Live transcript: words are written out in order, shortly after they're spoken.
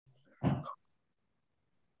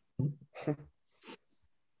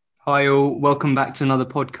Hi all, welcome back to another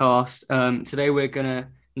podcast. Today we're gonna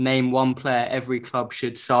name one player every club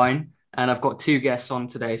should sign, and I've got two guests on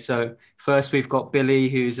today. So first we've got Billy,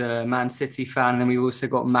 who's a Man City fan, and then we've also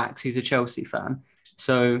got Max, who's a Chelsea fan.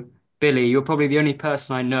 So Billy, you're probably the only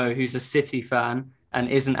person I know who's a City fan and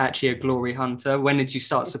isn't actually a glory hunter. When did you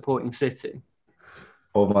start supporting City?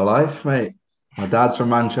 All my life, mate. My dad's from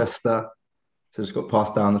Manchester, so just got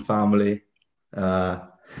passed down the family. Uh,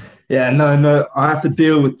 yeah, no, I have to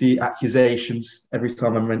deal with the accusations every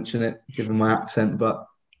time I mention it, given my accent. But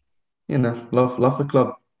love the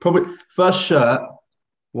club. Probably first shirt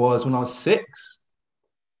was when I was six,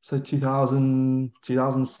 so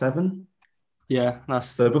 2007. Yeah, that's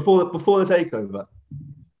So before the takeover.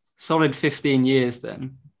 solid 15 years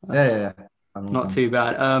then. Yeah, That's yeah, a long Not time. too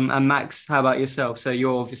bad. And Max, how about yourself? So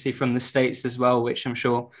you're obviously from the States as well, which I'm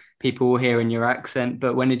sure people will hear in your accent.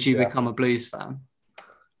 But when did you Yeah. become a Blues fan?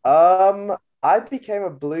 I became a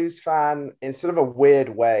Blues fan in sort of a weird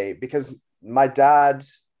way because my dad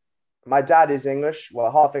is English,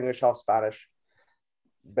 well, half English, half Spanish.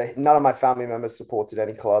 But none of my family members supported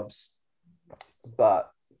any clubs,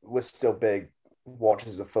 but we're still big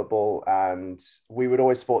watchers of football, and we would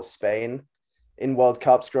always support Spain in World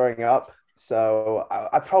Cups growing up. So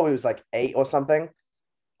I probably was like 8 or something,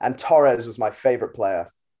 and Torres was my favorite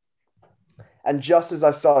player. And just as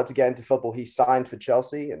I started to get into football, he signed for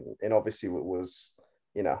Chelsea, and obviously it was,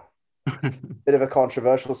 you know, bit of a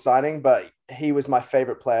controversial signing, but he was my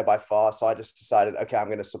favorite player by far. So I just decided, okay, I'm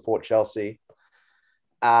going to support Chelsea.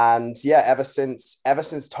 And yeah, ever since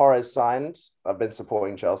Torres signed, I've been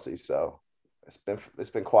supporting Chelsea. So it's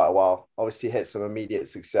been quite a while. Obviously, hit some immediate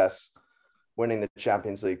success, winning the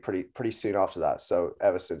Champions League pretty soon after that. So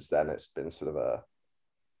ever since then, it's been sort of a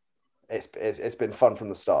it's been fun from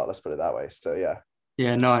the start. Let's put it that way. So yeah,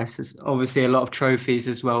 Yeah, nice. There's obviously a lot of trophies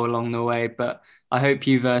as well along the way, but I hope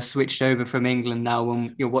you've switched over from England now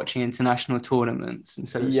when you're watching international tournaments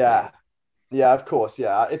instead of Spain. yeah, yeah. Of course,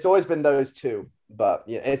 yeah. It's always been those two, but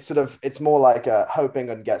yeah, it's more like hope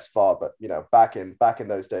England gets far. But back in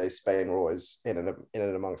those days, Spain were always in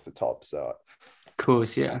and amongst the top. So Of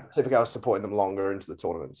course, yeah. typically, I was supporting them longer into the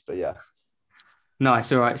tournaments. But yeah,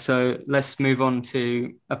 Nice. All right. So let's move on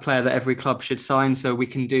to a player that every club should sign. So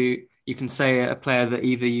you can say a player that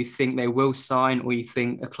either you think they will sign or you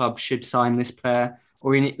think a club should sign this player,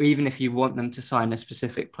 or even if you want them to sign a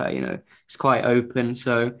specific player, it's quite open.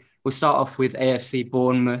 So we'll start off with AFC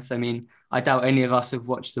Bournemouth. I mean, I doubt any of us have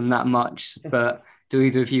watched them that much, but do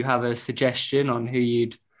either of you have a suggestion on who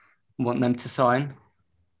you'd want them to sign?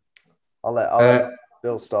 I'll let Uh,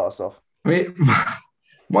 Bill start us off. I mean,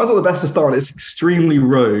 mine's not the best to start. It's extremely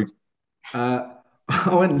rogue. Uh,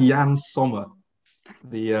 I went Jan Sommer,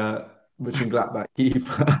 the Mönchengladbach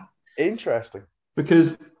keeper, Interesting.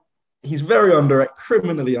 because he's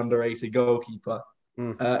criminally underrated goalkeeper.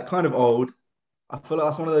 Mm, Kind of old. I feel like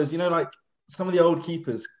that's one of those, like some of the old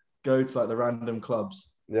keepers go to like the random clubs.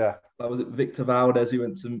 yeah, Like was it Victor Valdez who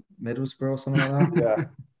went to Middlesbrough or something like that? yeah.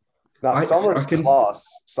 Now I Summer can class.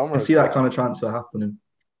 I Summer is see that class. kind of transfer happening.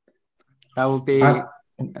 That would be I,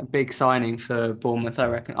 a big signing for Bournemouth, I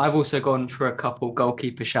reckon. I've also gone for a couple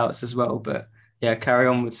goalkeeper shouts as well, but yeah, carry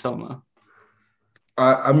on with Sommer.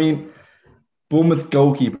 I mean, Bournemouth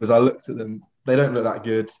goalkeepers. I looked at them; they don't look that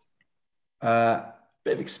good. Uh,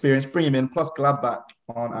 Bit of experience, bring him in. Plus, Gladbach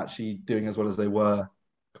aren't actually doing as well as they were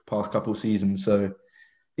the past couple of seasons, so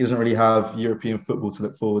he doesn't really have European football to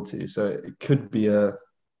look forward to. So it could be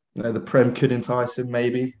the Prem could entice him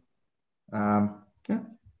maybe. Yeah,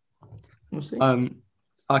 we'll see. Um,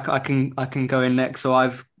 I can go in next. So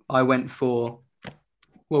I went for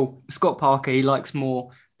Scott Parker. He likes more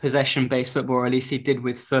possession based football, or at least he did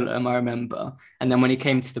with Fulham, I remember. And then when he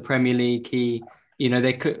came to the Premier League,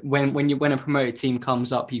 they could when a promoted team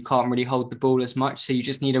comes up, you can't really hold the ball as much, so you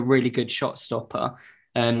just need a really good shot stopper.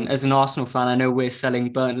 And Mm. as an Arsenal fan, I know we're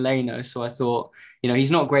selling Bernd Leno, so I thought,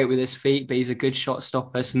 he's not great with his feet, but he's a good shot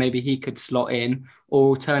stopper, so maybe he could slot in. Or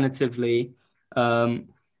alternatively, um,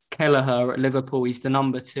 Kelleher at Liverpool, he's the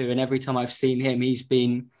number two, and every time I've seen him, he's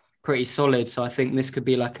been pretty solid. So I think this could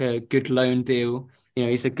be like a good loan deal.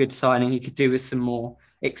 He's a good signing. He could do with some more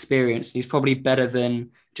experience. He's probably better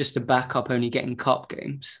than just a backup only getting cup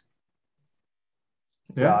games.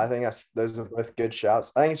 Yeah, Yeah, I think those are both good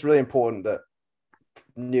shouts. I think it's really important that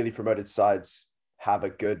newly promoted sides have a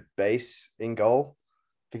good base in goal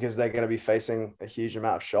because they're going to be facing a huge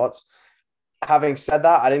amount of shots. Having said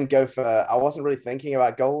that, I wasn't really thinking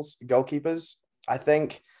about goalkeepers. I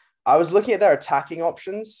think I was looking at their attacking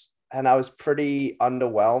options and I was pretty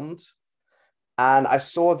underwhelmed. And I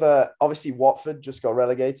saw that obviously Watford just got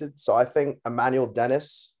relegated. So I think Emmanuel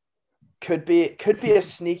Dennis could be a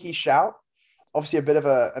sneaky shout. Obviously, a bit of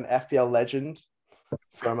an FPL legend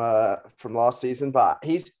from last season, but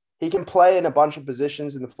he can play in a bunch of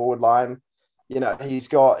positions in the forward line. You know, he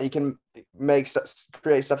can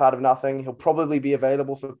create stuff out of nothing. He'll probably be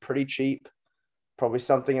available for pretty cheap, probably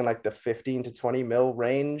something in like the 15 to 20 mil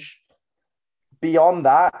range. Beyond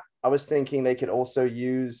that, I was thinking they could also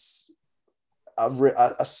use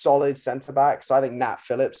a solid centre back. So I think Nat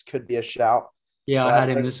Phillips could be a shout. Yeah, I had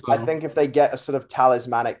him as well. I think if they get a sort of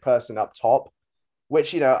talismanic person up top,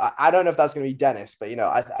 which, you know, I don't know if that's going to be Dennis, but, you know,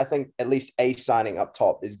 I think at least a signing up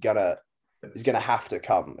top is gonna have to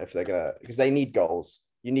come if they're gonna, because they need goals.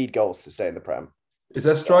 You need goals to stay in the Prem. Is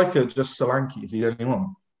their striker just Solanke? Is he the only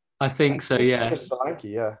one? I think so. Yeah,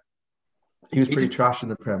 Solanke, yeah. He was pretty trash in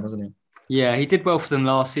the Prem, wasn't he? Yeah, he did well for them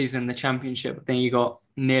last season in the Championship. I think he got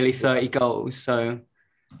nearly 30 goals. So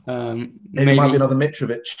maybe it might be another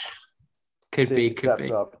Mitrovic. Could be.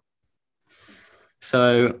 Up.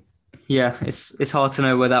 So yeah, it's hard to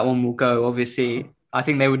know where that one will go. Obviously, I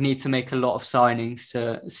think they would need to make a lot of signings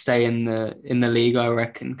to stay in the league, I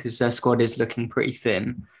reckon, because their squad is looking pretty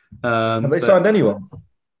thin. Have they signed anyone?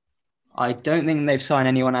 I don't think they've signed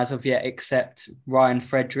anyone as of yet, except Ryan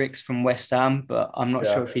Fredericks from West Ham, but I'm not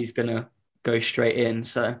sure if he's going to go straight in.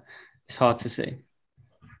 So it's hard to see.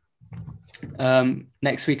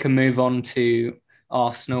 Next, we can move on to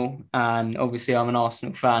Arsenal. And obviously, I'm an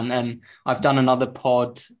Arsenal fan. And I've done another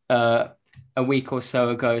pod a week or so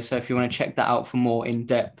ago. So if you want to check that out for more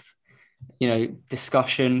in-depth,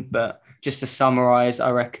 discussion. But just to summarize,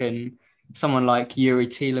 I reckon someone like Yuri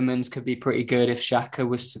Tielemans could be pretty good if Xhaka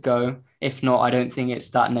was to go. If not, I don't think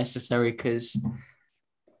it's that necessary because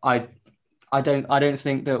I don't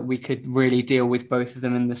think that we could really deal with both of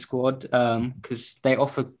them in the squad because they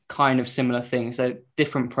offer kind of similar things. They're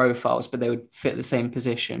different profiles, but they would fit the same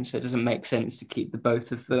position. So it doesn't make sense to keep the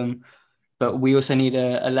both of them. But we also need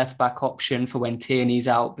a left back option for when Tierney's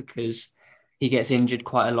out because he gets injured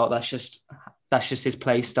quite a lot. That's just his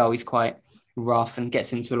play style. He's quite rough and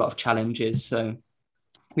gets into a lot of challenges. So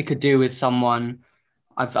we could do with someone.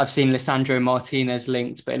 I've seen Lisandro Martinez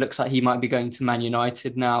linked, but it looks like he might be going to Man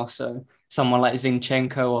United now. So someone like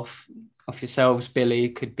Zinchenko off yourselves, Billy,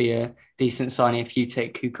 could be a decent signing if you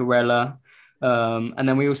take Cucurella. And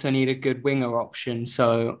then we also need a good winger option.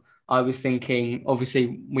 So I was thinking,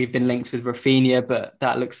 obviously, we've been linked with Rafinha, but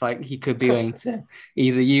that looks like he could be going to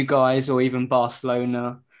either you guys or even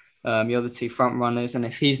Barcelona. The other two front runners, and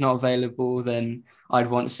if he's not available, then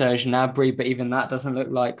I'd want Serge Gnabry, but even that doesn't look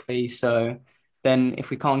likely. So then if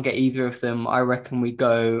we can't get either of them, I reckon we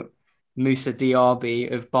go Moussa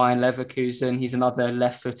Diaby of Bayern Leverkusen. He's another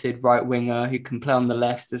left-footed right winger who can play on the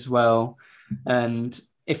left as well. And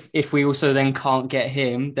if we also then can't get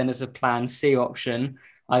him, then as a plan C option,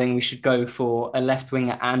 I think we should go for a left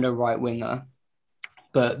winger and a right winger.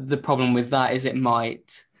 But the problem with that is it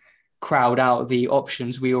might crowd out the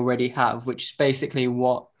options we already have, which is basically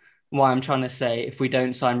why I'm trying to say if we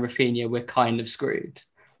don't sign Rafinha, we're kind of screwed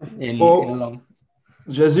in a long.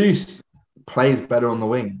 Jesus plays better on the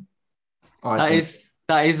wing. That is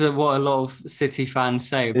what a lot of City fans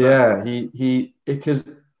say. But yeah, he because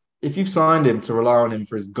if you've signed him to rely on him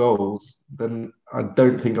for his goals, then I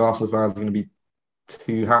don't think Arsenal fans are going to be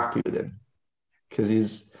too happy with him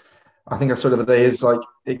because I think I saw the other day his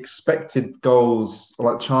expected goals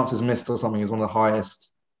or chances missed or something is one of the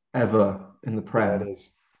highest ever in the Prem. Yeah, it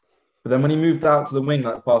is. But then when he moved out to the wing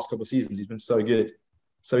the past couple of seasons, he's been so good.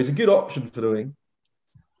 So he's a good option for the wing.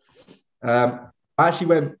 I actually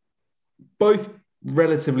went both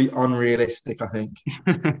relatively unrealistic, I think.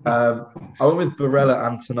 I went with Barella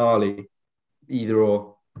and Tonali, either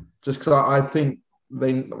or, just because I think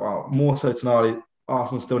more so Tonali.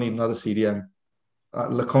 Arsenal still need another CDM.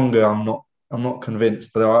 Lokonga, I'm not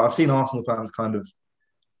convinced. Though I've seen Arsenal fans kind of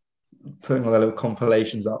putting all their little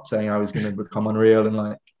compilations up saying how he's going to become unreal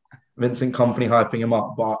and Vincent Kompany hyping him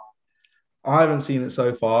up, but I haven't seen it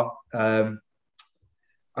so far.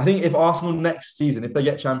 I think if Arsenal next season, if they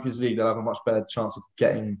get Champions League, they'll have a much better chance of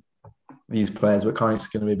getting these players. But currently it's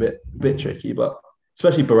going to be a bit tricky. But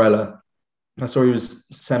especially Barella, I saw he was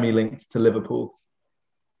semi-linked to Liverpool.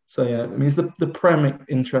 So yeah, I mean, the Prem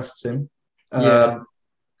interests him.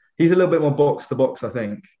 He's a little bit more box to box, I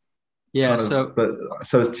think. Yeah, but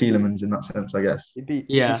so is Tielemans in that sense, I guess. He'd be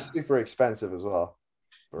super expensive as well.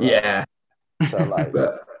 Right? Yeah. So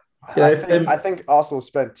I think Arsenal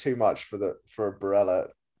spent too much for a Barella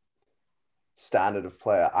standard of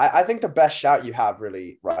player. I think the best shout you have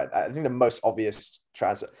really, right? I think the most obvious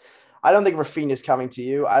transfer. I don't think Rafinha's coming to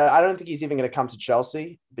you. I don't think he's even going to come to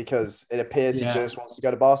Chelsea because it appears he just wants to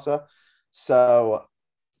go to Barca. So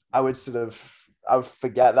I would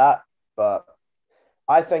forget that. but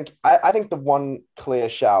I think the one clear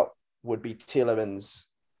shout would be Tielemans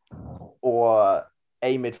or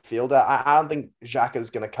a midfielder. I don't think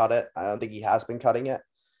Xhaka's going to cut it. I don't think he has been cutting it.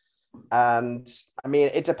 And I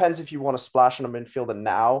mean, it depends if you want to splash on a midfielder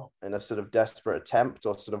now in a sort of desperate attempt,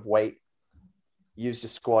 or sort of wait, use the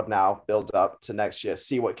squad now, build up to next year,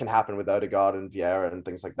 see what can happen with Odegaard and Vieira and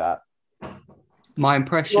things like that. My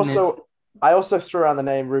impression is I also threw around the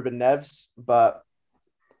name Ruben Neves, but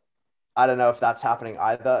I don't know if that's happening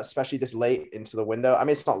either, especially this late into the window. I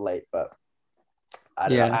mean, it's not late, but I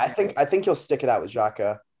don't know. I think he'll stick it out with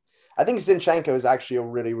Xhaka. I think Zinchenko is actually a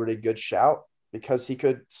really, really good shout because he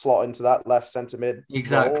could slot into that left centre mid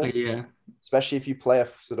exactly, role, yeah. especially if you play a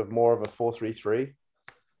sort of more of a 4-3-3.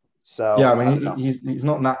 So Yeah, I mean, he's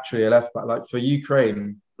not naturally a left back. Like for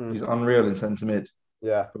Ukraine, he's unreal in centre mid.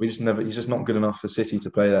 Yeah, but he's just not good enough for City to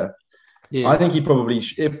play there. Yeah. I think he probably,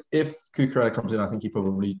 if Cucurella comes in, I think he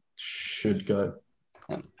probably should go.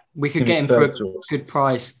 We could get him for a good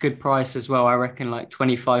price as well. I reckon like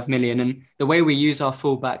 25 million. And the way we use our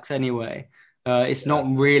fullbacks anyway, it's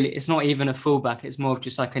not even a fullback. It's more of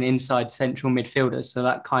just like an inside central midfielder. So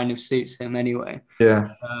that kind of suits him anyway. Yeah,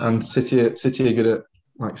 and City are good at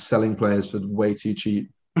like selling players for way too cheap.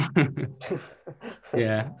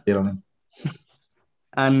 Yeah. Get on him.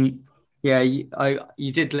 And yeah,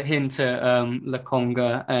 you did hint at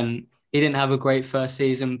Lokonga, and he didn't have a great first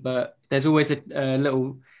season, but there's always a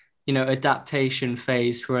little, adaptation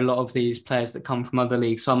phase for a lot of these players that come from other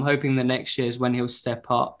leagues. So I'm hoping the next year is when he'll step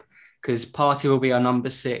up, because Partey will be our number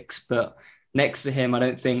 6, but next to him, I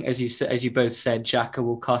don't think, as you both said, Xhaka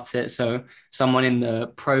will cut it. So someone in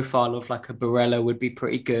the profile of like a Barella would be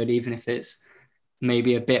pretty good, even if it's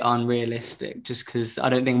maybe a bit unrealistic, just because I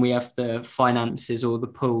don't think we have the finances or the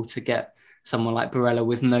pool to get someone like Barella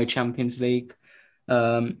with no Champions League.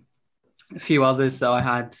 A few others that I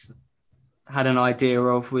had an idea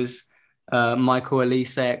of was Michael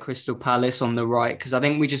Olise at Crystal Palace on the right, because I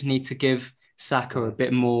think we just need to give Saka a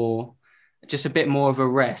bit more of a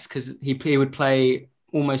rest, because he would play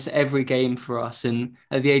almost every game for us. And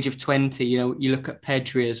at the age of 20, you look at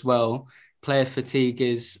Pedri as well. Player fatigue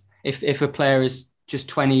is, if a player is just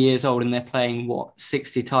 20 years old and they're playing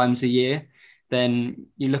 60 times a year, then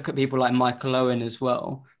you look at people like Michael Owen as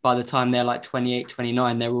well. By the time they're like 28,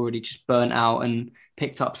 29, they're already just burnt out and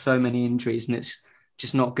picked up so many injuries, and it's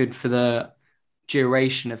just not good for the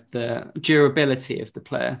durability of the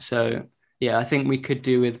player. So yeah, I think we could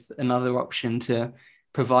do with another option to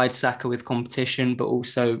provide Saka with competition, but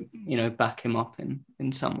also, back him up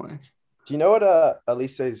in some ways. Do you know what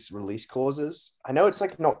Elise's release clause is? I know it's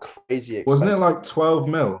like not crazy expensive. Wasn't it like 12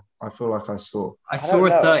 mil? I feel like I saw. I saw a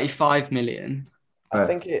 35 million. I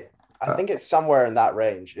think it's somewhere in that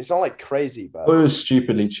range. It's not like crazy, but it was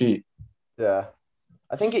stupidly cheap. Yeah.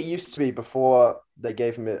 I think it used to be before they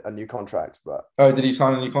gave him a new contract, but did he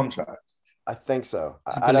sign a new contract? I think so.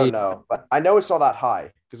 I don't know, but I know it's not that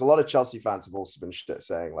high, because a lot of Chelsea fans have also been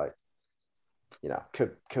saying like,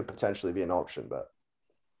 could potentially be an option, but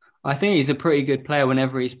I think he's a pretty good player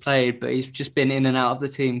whenever he's played, but he's just been in and out of the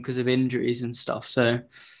team because of injuries and stuff. So,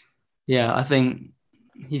 yeah, I think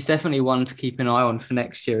he's definitely one to keep an eye on for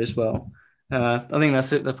next year as well. I think that's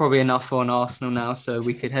probably enough on Arsenal now, so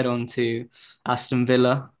we could head on to Aston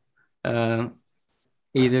Villa.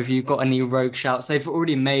 Either of you got any rogue shouts? They've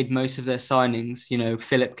already made most of their signings.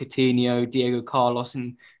 Philip Coutinho, Diego Carlos,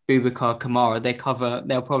 and Boubacar Kamara.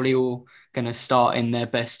 They're probably all going to start in their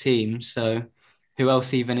best team. So who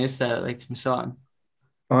else even is there that they can sign?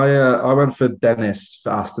 I went for Dennis for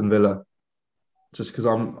Aston Villa, just because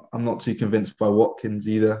I'm not too convinced by Watkins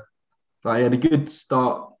either. Like, he had a good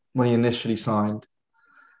start when he initially signed,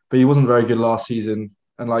 but he wasn't very good last season.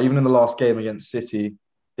 And like even in the last game against City,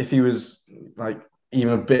 if he was like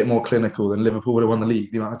even a bit more clinical, then Liverpool would have won the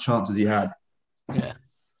league. The amount of chances he had. Yeah.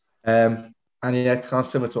 And yeah, kind of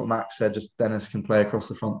similar to what Max said, just Dennis can play across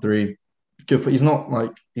the front three. Good for.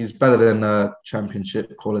 He's better than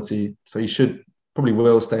Championship quality, so he probably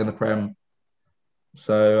will stay in the Prem.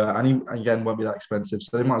 So and he again won't be that expensive,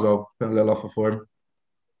 so they might as well put a little offer for him.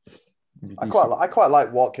 I quite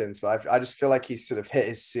like Watkins, but I just feel like he's sort of hit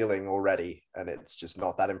his ceiling already, and it's just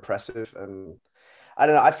not that impressive. And I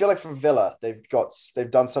don't know. I feel like for Villa, they've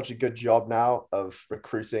done such a good job now of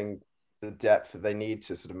recruiting the depth that they need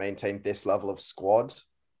to sort of maintain this level of squad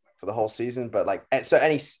for the whole season. But like, so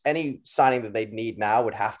any signing that they'd need now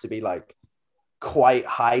would have to be like quite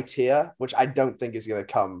high tier, which I don't think is going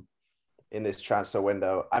to come in this transfer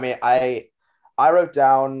window. I mean, I wrote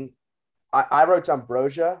down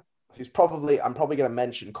Broja, who's I'm probably going to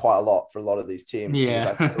mention quite a lot for a lot of these teams.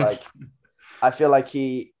 Yeah. I feel like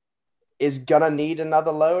he is gonna need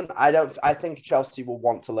another loan. I think Chelsea will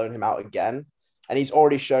want to loan him out again. And he's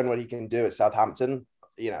already shown what he can do at Southampton,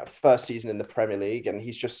 first season in the Premier League. And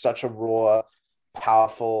he's just such a raw,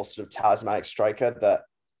 powerful, sort of talismanic striker that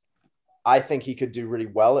I think he could do really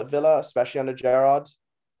well at Villa, especially under Gerrard.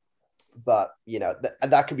 But,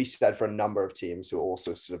 that could be said for a number of teams who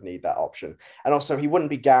also sort of need that option. And also, he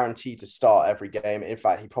wouldn't be guaranteed to start every game. In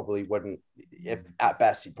fact, he probably wouldn't. If at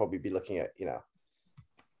best, he'd probably be looking at,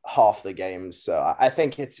 half the games. So I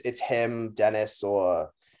think it's him, Dennis,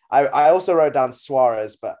 or I also wrote down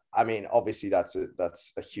Suarez, but I mean, obviously that's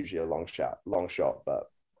a hugely long shot. But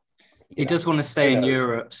he does want to stay in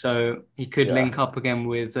Europe, so he could link up again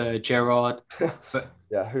with Gerrard. But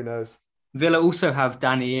yeah, who knows? Villa also have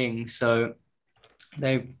Danny Ings, so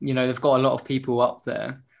they've got a lot of people up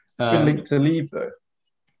there. Good link to leave though.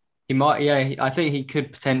 He might, I think he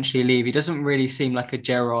could potentially leave. He doesn't really seem like a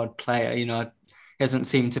Gerrard player, he doesn't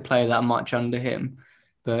seem to play that much under him.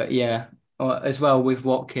 But yeah, as well with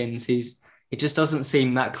Watkins, it just doesn't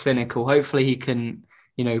seem that clinical. Hopefully he can,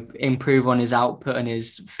 improve on his output and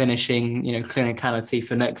his finishing, clinicality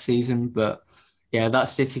for next season. But yeah, that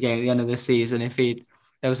City game at the end of the season,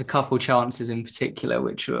 there was a couple chances in particular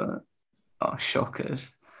which were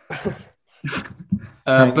shockers.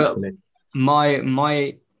 But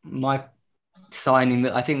my signing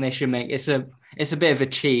that I think they should make, it's a bit of a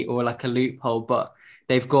cheat or like a loophole, but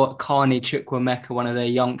they've got Carney Chukwuemeka, one of their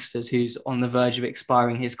youngsters, who's on the verge of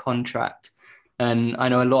expiring his contract. And I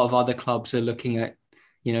know a lot of other clubs are looking at,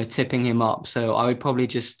 tipping him up. So I would probably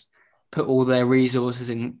just put all their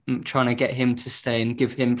resources in trying to get him to stay and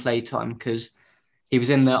give him playtime, because he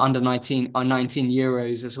was in the under-19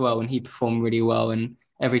 Euros as well, and he performed really well. And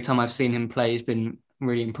every time I've seen him play, he's been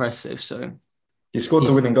really impressive. So he scored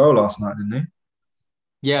the winning goal last night, didn't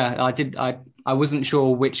he? Yeah, I did. I wasn't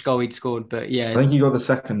sure which goal he'd scored, but yeah. I think he got the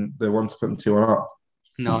second, the one to put him 2-1 up.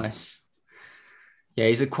 Nice. Yeah,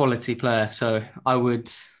 he's a quality player. So I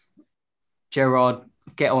would, Gerrard,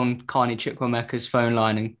 get on Carney Chukwuemeka's phone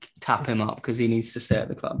line and tap him up, because he needs to stay at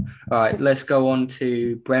the club. All right, let's go on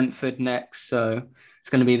to Brentford next. So it's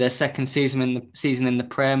going to be their second season in the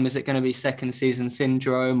Prem. Is it going to be second season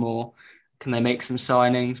syndrome, or can they make some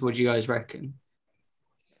signings? What do you guys reckon?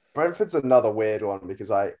 Brentford's another weird one,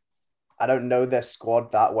 because I don't know their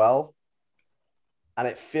squad that well. And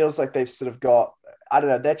it feels like they've sort of got, I don't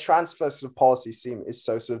know, their transfer sort of policy is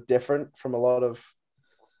so sort of different from a lot of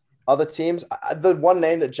other teams. The one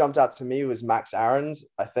name that jumped out to me was Max Aarons.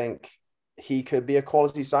 I think he could be a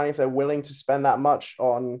quality signing if they're willing to spend that much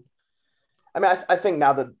on. I mean, I think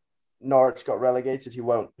now that Norwich got relegated, he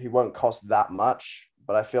won't cost that much.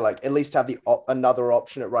 But I feel like at least have another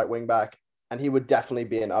option at right wing back, and he would definitely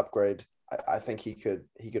be an upgrade. I think he could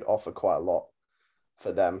offer quite a lot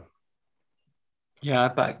for them. Yeah, I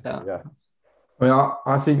back that. Yeah. I mean,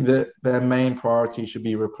 I think that their main priority should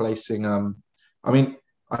be replacing. I mean,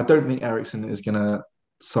 I don't think Eriksen is going to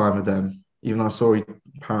sign with them, even though I saw he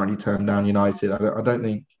apparently turned down United. I don't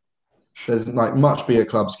think there's like much bigger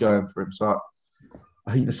clubs going for him. So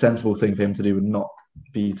I think the sensible thing for him to do would not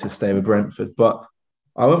be to stay with Brentford. But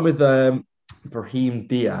I went with Brahim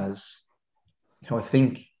Diaz, who I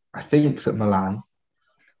think is at Milan,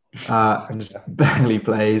 and just barely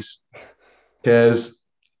plays. Because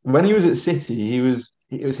when he was at City, it was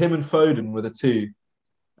him and Foden were the two,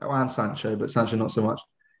 and Sancho, but Sancho not so much.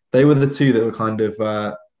 They were the two that were kind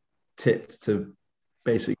of tipped to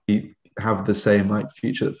basically have the same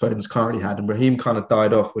future that Foden's currently had. And Brahim kind of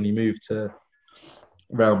died off when he moved to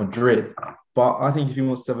Real Madrid. But I think if he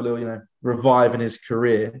wants to have a little, revive in his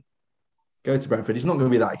career, go to Brentford. He's not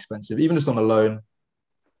going to be that expensive, even just on a loan.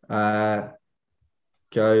 Try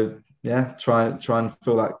and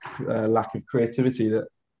fill that lack of creativity that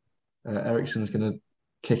Eriksen's going to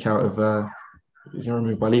kick out of. He's going to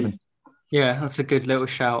remove by leaving. Yeah, that's a good little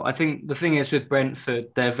shout. I think the thing is with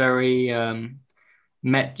Brentford, they're very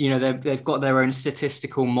they've got their own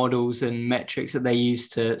statistical models and metrics that they use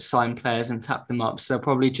to sign players and tap them up. So they'll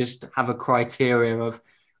probably just have a criteria of,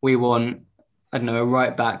 we want, I don't know, a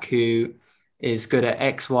right back who is good at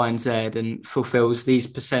X, Y, and Z and fulfills these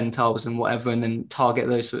percentiles and whatever, and then target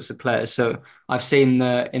those sorts of players. So I've seen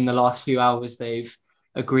in the last few hours, they've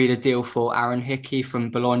agreed a deal for Aaron Hickey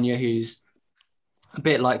from Bologna, who's a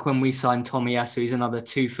bit like when we signed Tomiyasu. He's another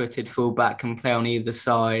two-footed fullback, can play on either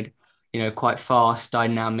side, quite fast,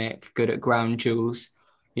 dynamic, good at ground duels,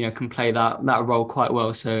 can play that role quite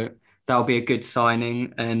well. So that'll be a good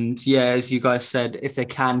signing. And yeah, as you guys said, if they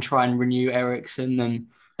can try and renew Eriksen, then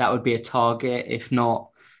that would be a target. If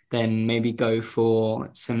not, then maybe go for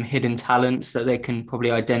some hidden talents that they can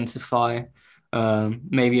probably identify.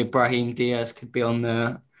 Maybe Brahim Diaz could be on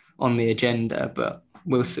the on the agenda, but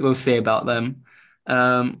we'll see about them.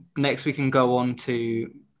 Next, we can go on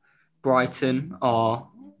to Brighton, our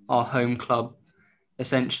home club,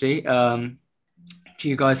 essentially. Do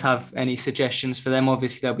you guys have any suggestions for them?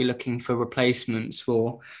 Obviously, they'll be looking for replacements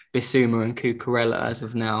for Bissouma and Cucurella as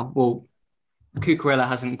of now. Well, Cucurella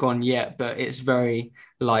hasn't gone yet, but it's very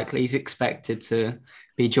likely he's expected to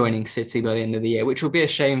be joining City by the end of the year, which will be a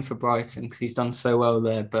shame for Brighton because he's done so well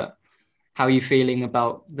there. But how are you feeling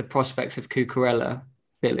about the prospects of Cucurella,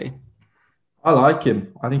 Billy? I like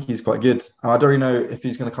him. I think he's quite good. I don't really know if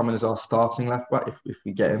he's going to come in as our starting left back if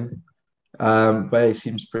we get him. But he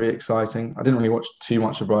seems pretty exciting. I didn't really watch too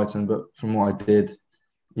much of Brighton, but from what I did,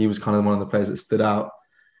 he was kind of one of the players that stood out.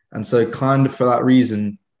 And so, kind of for that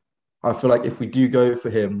reason, I feel like if we do go for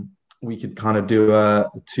him, we could kind of do a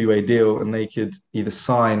two-way deal, and they could either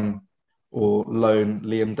sign or loan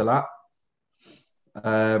Liam Delap,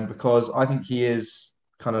 because I think he is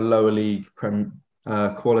kind of lower league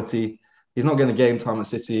quality. He's not getting the game time at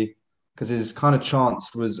City because his kind of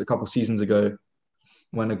chance was a couple of seasons ago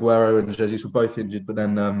when Aguero and Jesus were both injured, but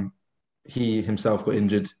then he himself got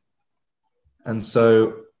injured. And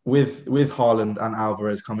so with Haaland and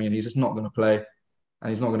Alvarez coming in, he's just not going to play and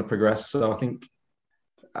he's not going to progress. So I think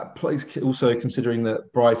also considering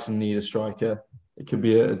that Brighton need a striker, it could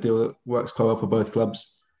be a deal that works quite well for both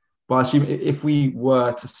clubs. But I assume if we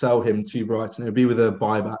were to sell him to Brighton, it would be with a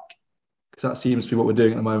buyback because that seems to be what we're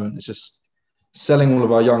doing at the moment. It's just selling all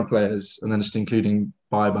of our young players and then just including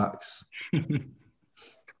buybacks.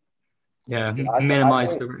 Yeah, I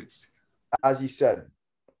minimize think, the risk. as you said,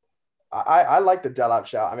 I like the Delap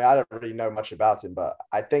shout. I mean, I don't really know much about him, but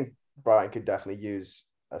I think Brighton could definitely use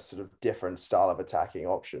a sort of different style of attacking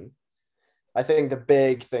option. I think the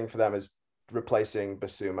big thing for them is replacing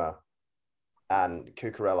Basuma and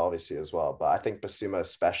Cucurella, obviously, as well. But I think Basuma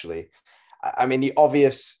especially. I mean, the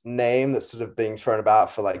obvious name that's sort of being thrown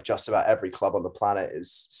about for like just about every club on the planet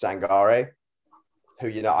is Sangare, who,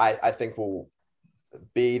 I think will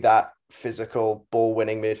be that physical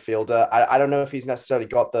ball-winning midfielder. I don't know if he's necessarily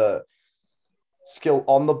got the skill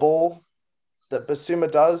on the ball that Basuma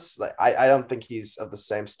does. Like, I don't think he's of the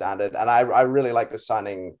same standard. And I really like the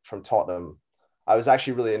signing from Tottenham. I was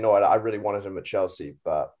actually really annoyed. I really wanted him at Chelsea,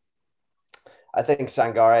 but I think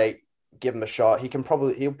Sangare, give him a shot.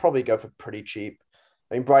 He'll probably go for pretty cheap.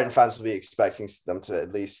 I mean, Brighton fans will be expecting them to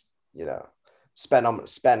at least, spend on a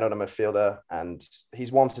midfielder, and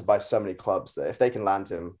he's wanted by so many clubs that if they can land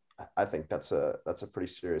him, I think that's a pretty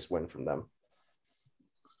serious win from them.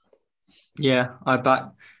 Yeah, I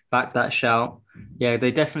back that shout. Yeah,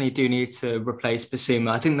 they definitely do need to replace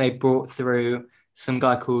Basuma. I think they brought through some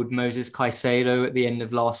guy called Moses Caicedo at the end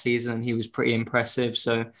of last season, and he was pretty impressive.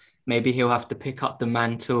 So maybe he'll have to pick up the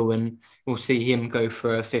mantle, and we'll see him go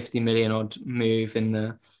for a 50 million odd move in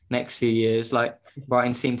the next few years. Like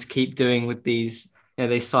Brighton seem to keep doing with these.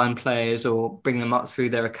 They sign players or bring them up through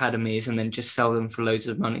their academies and then just sell them for loads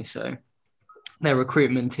of money. So their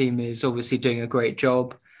recruitment team is obviously doing a great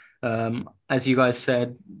job. As you guys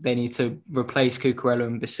said, they need to replace Cucurella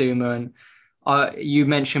and Basuma. And you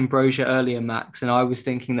mentioned Broja earlier, Max, and I was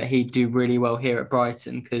thinking that he'd do really well here at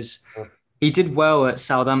Brighton because he did well at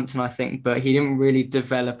Southampton, I think, but he didn't really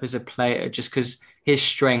develop as a player just because his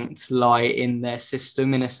strengths lie in their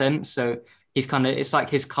system in a sense. So it's like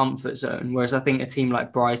his comfort zone. Whereas I think a team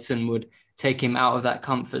like Brighton would take him out of that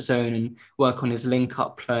comfort zone and work on his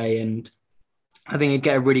link-up play. And I think he'd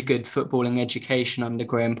get a really good footballing education under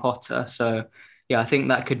Graham Potter. So, yeah, I think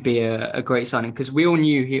that could be a great signing because we all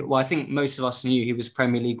knew I think most of us knew he was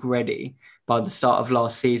Premier League ready by the start of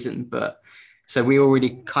last season. But so we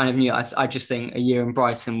already kind of knew. I just think a year in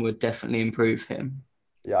Brighton would definitely improve him.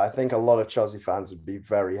 Yeah, I think a lot of Chelsea fans would be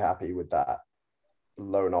very happy with that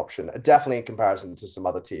loan option. Definitely in comparison to some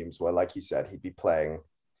other teams where, like you said, he'd be playing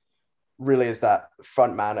really as that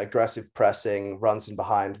front man, aggressive pressing, runs in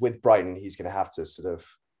behind. With Brighton, he's going to have to sort of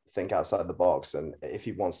think outside the box. And if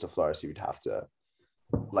he wants to flourish, he would have to,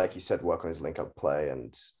 like you said, work on his link-up play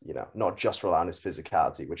and, not just rely on his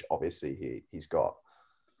physicality, which obviously he's got.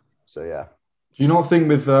 So, yeah. Do you not think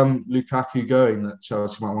with Lukaku going that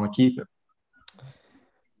Chelsea might want to keep him?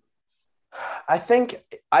 I think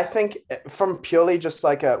from purely just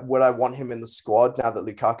like would I want him in the squad now that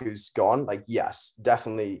Lukaku's gone? Like, yes,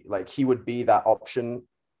 definitely. Like he would be that option.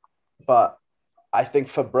 But I think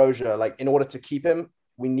for Broja, like in order to keep him,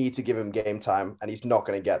 we need to give him game time, and he's not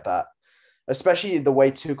going to get that. Especially the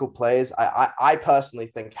way Tuchel plays. I personally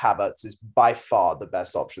think Havertz is by far the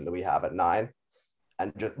best option that we have at 9.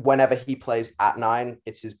 And just whenever he plays at 9,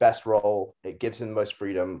 it's his best role. It gives him the most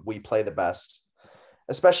freedom. We play the best.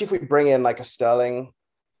 Especially if we bring in like a Sterling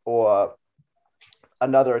or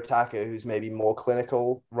another attacker who's maybe more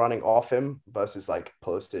clinical running off him versus like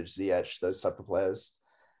Pulisic, Ziyech, those type of players,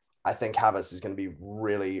 I think Havertz is going to be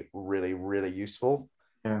really, really, really useful.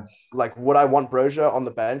 Yeah. Like, would I want Broja on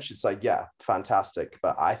the bench? It's like, yeah, fantastic.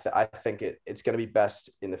 But I think it's going to be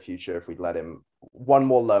best in the future if we let him one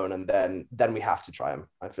more loan, and then we have to try him.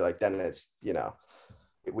 I feel like then it's,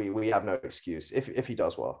 we have no excuse if he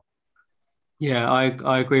does well. Yeah,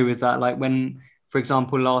 I agree with that. Like when, for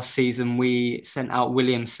example, last season we sent out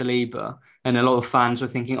William Saliba, and a lot of fans were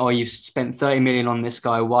thinking, "Oh, you've spent 30 million on this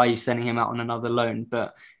guy. Why are you sending him out on another loan?"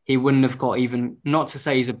 But he wouldn't have got even, not to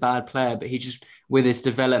say he's a bad player, but he just, with his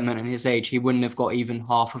development and his age, he wouldn't have got even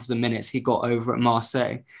half of the minutes he got over at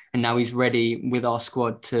Marseille. And now he's ready with our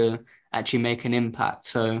squad to actually make an impact.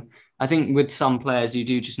 So I think with some players, you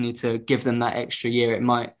do just need to give them that extra year. It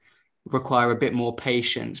might require a bit more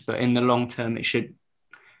patience, but in the long term, it should,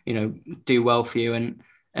 do well for you.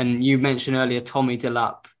 And you mentioned earlier Tommy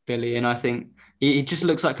Delap, Billy, and I think he just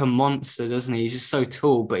looks like a monster, doesn't he? He's just so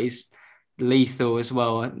tall, but he's lethal as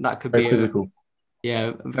well. That could Very be physical.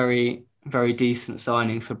 a very, very decent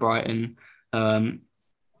signing for Brighton.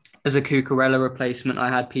 As a Cucurella replacement, I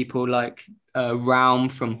had people like Raum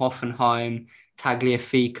from Hoffenheim,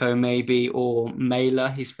 Tagliafico maybe, or Mailer.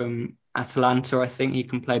 He's from Atalanta. I think he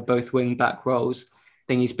can play both wing back roles. I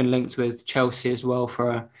think he's been linked with Chelsea as well for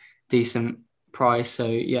a decent price. So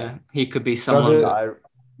yeah, he could be someone. Is that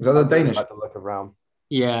the really Danish? like the look of Raum.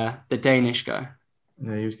 Yeah, the Danish guy.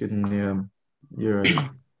 Yeah, he was good in the Euros.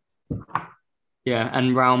 Yeah,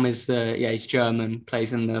 and Raum is he's German,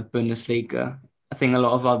 plays in the Bundesliga. I think a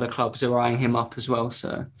lot of other clubs are eyeing him up as well.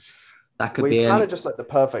 So that could Well, be he's kind of just like the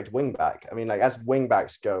perfect wing back. I mean, like as wing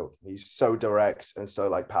backs go, he's so direct and so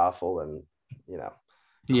like powerful and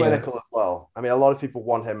clinical as well. I mean, a lot of people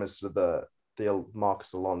want him as sort of the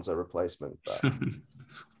Marcus Alonso replacement, but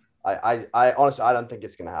I honestly I don't think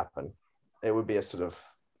it's going to happen. It would be a sort of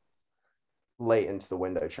late into the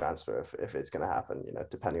window transfer if it's going to happen,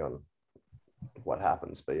 depending on what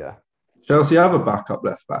happens. But yeah, Chelsea have a backup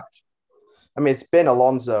left back. I mean, it's been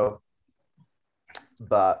Alonso,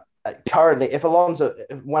 but currently,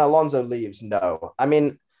 when Alonso leaves, no. I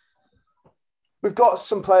mean, we've got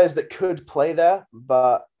some players that could play there,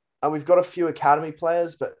 and we've got a few academy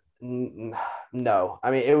players, but no.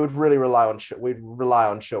 I mean, it would really we'd rely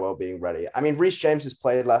on Chilwell being ready. I mean, Reece James has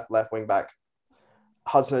played left wing back.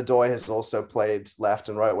 Hudson-Odoi has also played left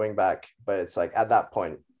and right wing back, but it's like at that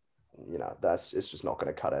point, it's just not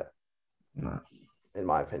going to cut it. No. In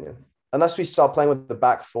my opinion, unless we start playing with the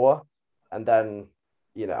back four, and then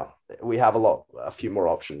we have a few more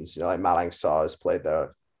options. Like Malang Sarr has played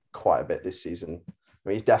there quite a bit this season. I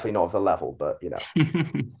mean, he's definitely not at the level, but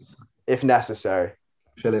if necessary.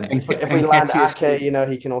 If we land Ake,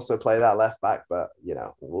 he can also play that left back, but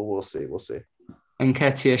we'll see. We'll see.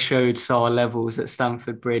 Nketiah showed Sarr levels at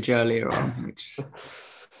Stamford Bridge earlier on, which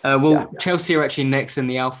Chelsea are actually next in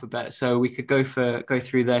the alphabet, so we could go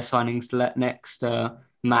through their signings next.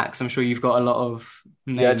 Max, I'm sure you've got a lot of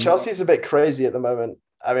names. Yeah, Chelsea's a bit crazy at the moment.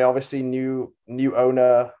 I mean, obviously new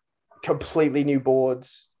owner, completely new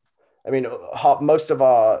boards. I mean, most of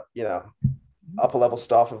our upper level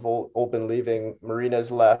staff have all been leaving.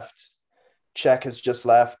 Marina's left, Czech has just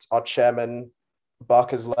left, our chairman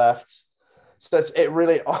Buck has left. So it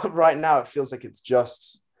really right now it feels like it's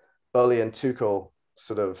just Bowley and Tuchel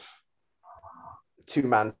sort of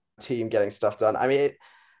two-man team getting stuff done. I mean,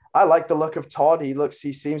 I like the look of Todd. He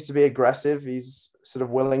seems to be aggressive. He's sort of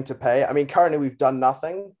willing to pay. I mean, currently we've done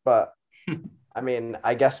nothing, but I mean,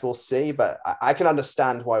 I guess we'll see. But I can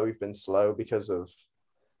understand why we've been slow because of,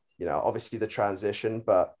 obviously the transition.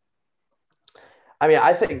 But I mean,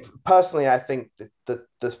 I think that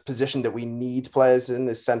the position that we need players in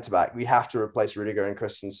is centre back. We have to replace Rudiger and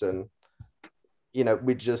Christensen.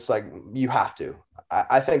 We just you have to.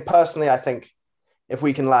 I think if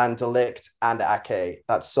we can land De Ligt and Ake,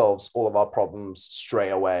 that solves all of our problems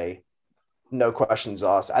straight away. No questions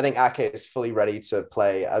asked. I think Ake is fully ready to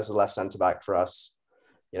play as a left centre back for us.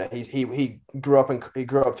 He grew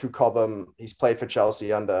up through Cobham. He's played for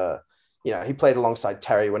Chelsea under, he played alongside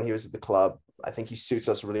Terry when he was at the club. I think he suits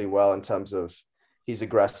us really well in terms of he's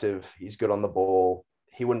aggressive. He's good on the ball.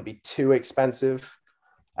 He wouldn't be too expensive.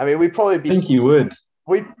 I mean, we'd probably be. I think you would.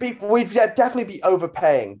 We'd definitely be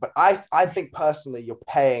overpaying, but I think personally you're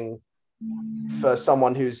paying for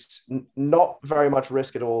someone who's not very much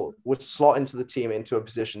risk at all, would slot into the team into a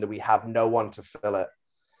position that we have no one to fill it.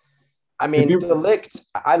 I mean, De Ligt,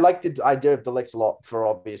 I like the idea of De Ligt a lot for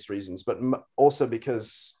obvious reasons, but also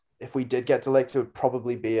because if we did get De Ligt, it would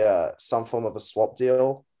probably be some form of a swap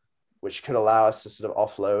deal, which could allow us to sort of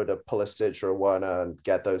offload a Pulisic or a Werner and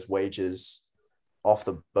get those wages off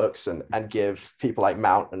the books and give people like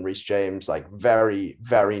Mount and Reece James like very,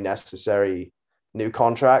 very necessary new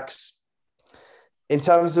contracts. In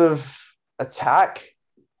terms of attack,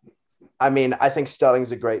 I mean, I think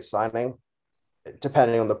Sterling's a great signing,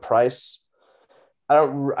 depending on the price. I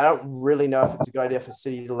don't really know if it's a good idea for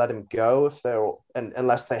City to let him go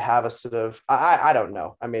unless they have a sort of I don't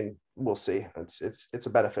know. I mean, we'll see. It's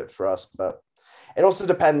a benefit for us, but it also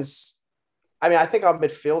depends. I mean, I think our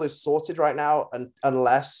midfield is sorted right now, and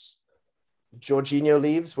unless Jorginho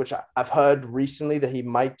leaves, which I've heard recently that he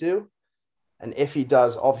might do. And if he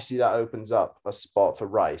does, obviously that opens up a spot for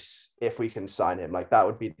Rice if we can sign him. Like, that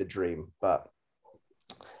would be the dream. But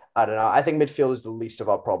I don't know. I think midfield is the least of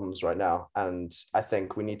our problems right now. And I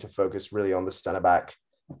think we need to focus really on the centre-back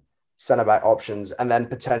options, and then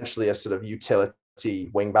potentially a sort of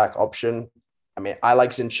utility wing-back option. I mean, I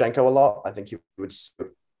like Zinchenko a lot. I think he would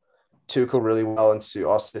suit Tuchel really well and suit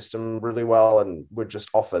our system really well, and would just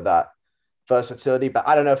offer that versatility. But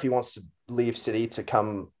I don't know if he wants to leave City to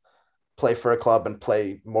come play for a club and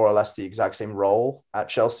play more or less the exact same role at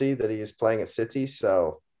Chelsea that he is playing at City.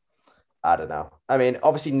 So I don't know. I mean,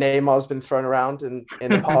 obviously Neymar's been thrown around in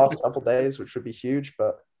the past couple of days, which would be huge,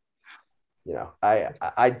 but you know,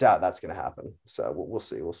 I doubt that's going to happen. So we'll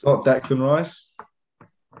see. We'll see. Not Declan Rice.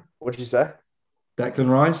 What'd you say? Declan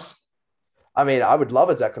Rice. I mean, I would love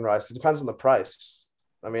a Declan Rice. It depends on the price.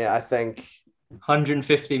 I mean, I think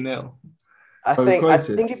 150 mil. I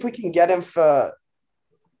think if we can get him for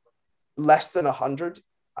less than 100,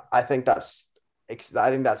 I think that's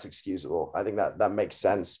excusable. I think that makes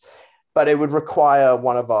sense. But it would require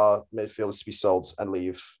one of our midfielders to be sold and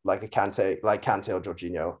leave, like Kante or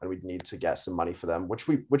Jorginho, and we'd need to get some money for them, which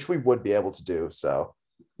we would be able to do. So,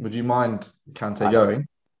 would you mind Kante going?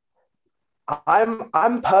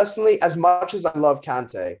 I'm personally, as much as I love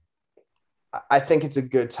Kante, I think it's a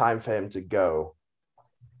good time for him to go.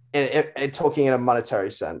 In talking in a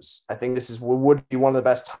monetary sense, I think would be one of the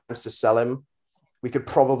best times to sell him. We could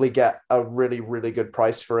probably get a really, really good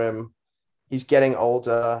price for him. He's getting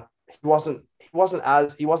older. He wasn't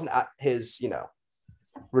at his,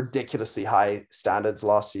 ridiculously high standards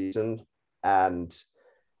last season. And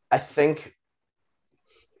I think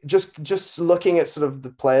just looking at sort of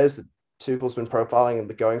the players that Tuchel's been profiling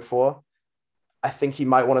and going for, I think he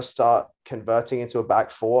might want to start converting into a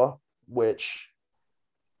back four, which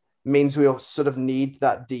means we'll sort of need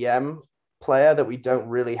that DM player that we don't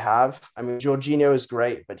really have. I mean, Jorginho is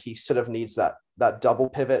great, but he sort of needs that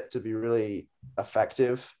double pivot to be really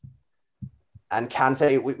effective. And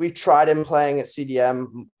Kante, we've tried him playing at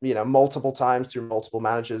CDM, multiple times through multiple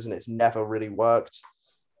managers, and it's never really worked.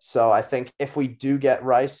 So I think if we do get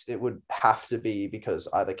Rice, it would have to be because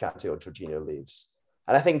either Kante or Jorginho leaves.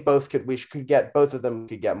 And I think both of them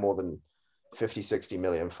could get more than 50, 60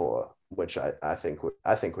 million for, which I think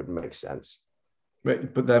would make sense.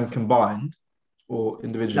 But them combined or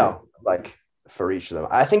individually? No, like for each of them.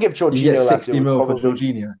 I think if Jorginho you get 60 left, mil for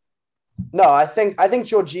Jorginho. No, I think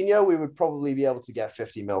Jorginho we would probably be able to get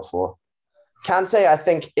 50 mil for. Kante, I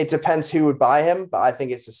think it depends who would buy him, but I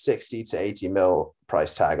think it's a 60 to 80 mil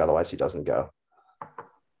price tag. Otherwise, he doesn't go.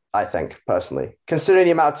 I think, personally, considering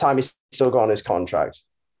the amount of time he's still got on his contract.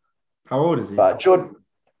 How old is he? But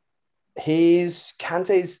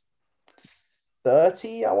Kante's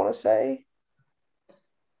 30, I want to say.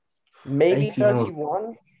 Maybe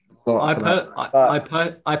 31.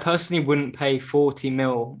 I personally wouldn't pay 40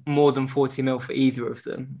 mil, more than 40 mil for either of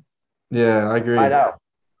them. Yeah, I agree.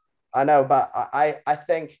 I know, but I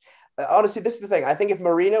think, honestly, this is the thing. I think if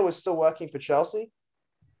Mourinho was still working for Chelsea,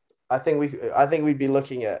 I think we'd be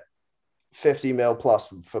looking at 50 mil plus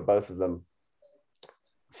for both of them,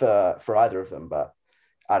 for either of them. But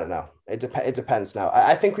I don't know. It depends now.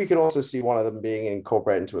 I think we could also see one of them being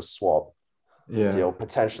incorporated into a swap deal,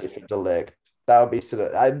 potentially for De Ligt.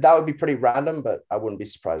 That would be pretty random, but I wouldn't be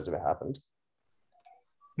surprised if it happened.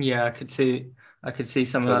 Yeah, I could see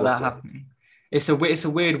something like that happening. It's a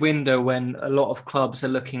weird window when a lot of clubs are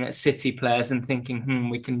looking at City players and thinking,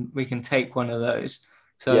 we can take one of those.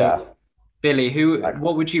 So, yeah. Billy,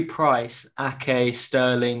 what would you price Ake,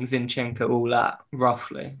 Sterling, Zinchenko, all that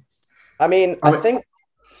roughly? I mean, I think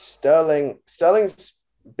Sterling's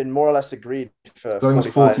been more or less agreed for. Sterling's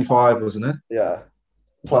 45, wasn't it? Yeah.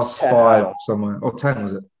 Plus 5 somewhere, or 10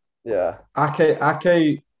 was it? Yeah.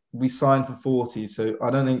 Ake, we signed for 40, so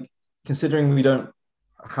I don't think, considering we don't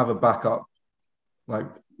have a backup, like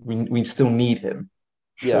we still need him.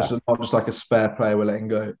 Yeah. So it's not just like a spare player we're letting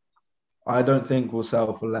go. I don't think we'll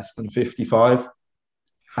sell for less than 55.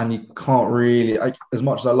 And you can't really, as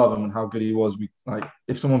much as I love him and how good he was,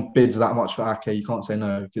 if someone bids that much for Ake, you can't say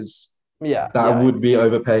no, because that would be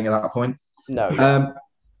overpaying at that point. No, yeah.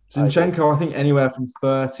 Zinchenko, I think anywhere from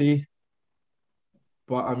 30.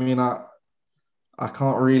 But I mean, I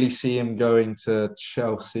can't really see him going to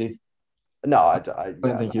Chelsea. No, I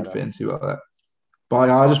don't think he'd fit in too well there. But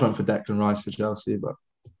I just went for Declan Rice for Chelsea. But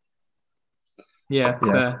Yeah,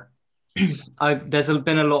 yeah, fair. There's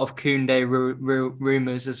been a lot of Koundé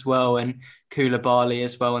rumors as well, and Koulibaly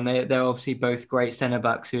as well, and they're obviously both great centre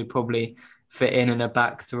backs who would probably fit in a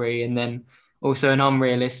back three, and then also an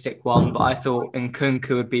unrealistic one. But I thought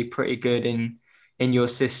Nkunku would be pretty good in your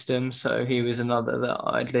system, so he was another that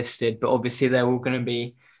I'd listed. But obviously they're all going to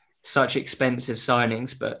be such expensive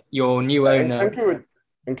signings. But your new owner,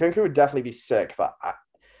 Nkunku would definitely be sick, but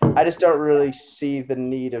I just don't really see the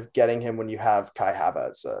need of getting him when you have Kai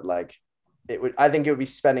Havertz. So, like, I think it would be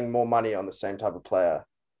spending more money on the same type of player.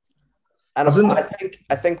 And I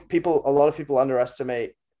think a lot of people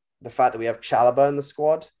underestimate the fact that we have Chalobah in the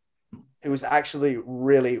squad, who was actually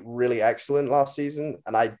really, really excellent last season.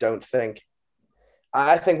 And I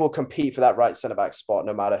think we'll compete for that right centre back spot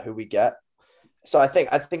no matter who we get. So I think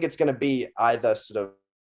it's going to be either sort of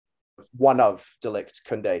one of De Ligt,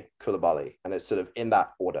 Koundé, Koulibaly, and it's sort of in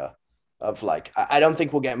that order of like, I don't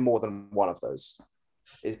think we'll get more than one of those,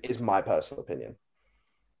 is my personal opinion.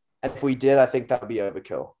 And if we did, I think that would be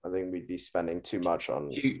overkill. I think we'd be spending too much on.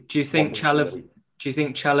 Do you think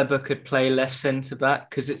Chalobah could play left centre back?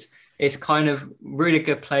 Because it's kind of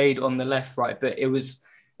Rudiger played on the left, right, but it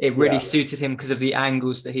really suited him because of the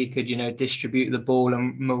angles that he could, distribute the ball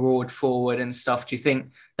and maraud forward and stuff. Do you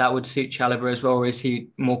think that would suit Chalobah as well, or is he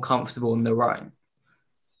more comfortable on the right?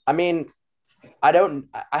 I mean, I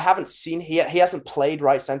haven't seen, he hasn't played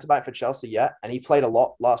right centre-back for Chelsea yet, and he played a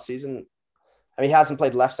lot last season. I mean, he hasn't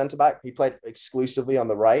played left centre-back. He played exclusively on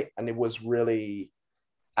the right, and it was really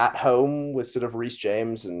at home with sort of Reece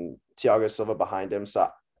James and Thiago Silva behind him. So,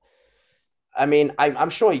 I mean, I'm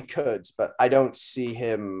sure he could, but I don't see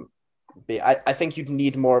him be. I think you'd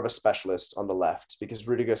need more of a specialist on the left because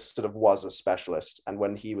Rudiger sort of was a specialist. And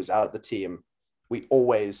when he was out of the team, we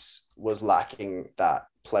always was lacking that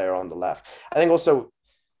player on the left. I think also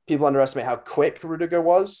people underestimate how quick Rudiger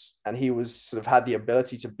was, and he was sort of had the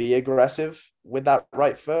ability to be aggressive with that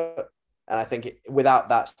right foot. And I think without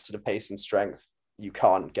that sort of pace and strength, you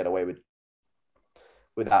can't get away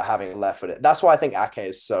without having a left foot. That's why I think Ake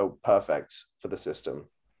is so perfect for the system.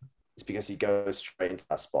 It's because he goes straight into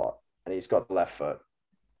that spot and he's got the left foot.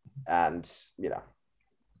 And,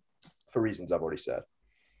 for reasons I've already said.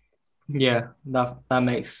 Yeah, that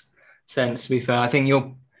makes sense, to be fair. I think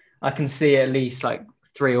I can see at least like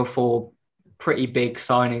 3 or 4 pretty big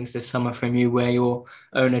signings this summer from you where your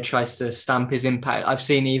owner tries to stamp his impact. I've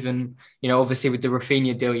seen even, obviously with the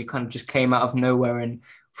Rafinha deal, you kind of just came out of nowhere. And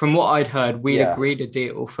from what I'd heard, we'd agreed a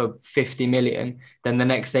deal for 50 million. Then the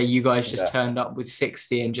next day you guys just turned up with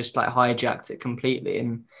 60 and just like hijacked it completely.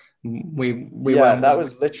 And we that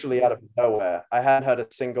was literally out of nowhere. I hadn't heard a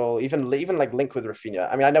single, even like link with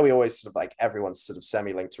Rafinha. I mean, I know we always sort of like everyone's sort of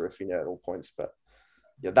semi-linked to Rafinha at all points, but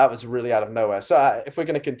yeah, that was really out of nowhere. So if we're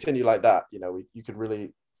going to continue like that, you could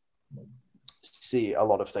really see a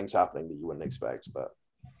lot of things happening that you wouldn't expect. But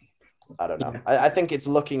I don't know. Yeah. I think it's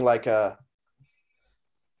looking like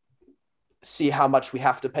see how much we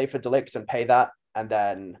have to pay for De Ligt and pay that, and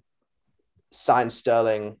then sign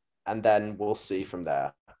Sterling, and then we'll see from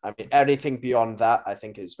there. I mean, anything beyond that, I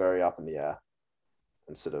think, is very up in the air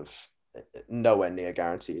and sort of nowhere near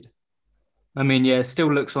guaranteed. I mean, yeah, it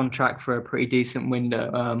still looks on track for a pretty decent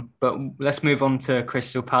window. But let's move on to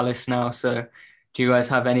Crystal Palace now. So do you guys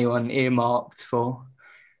have anyone earmarked for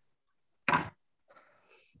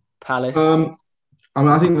Palace? I mean,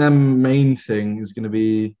 I think their main thing is going to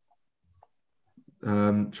be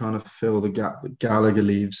trying to fill the gap that Gallagher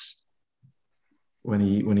leaves when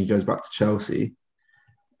he goes back to Chelsea.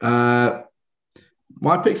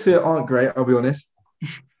 My picks here aren't great, I'll be honest.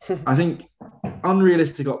 I think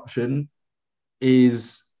unrealistic option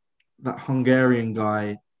is that Hungarian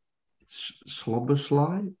guy,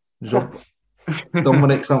 Szoboszlai?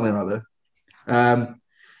 Dominic something or other.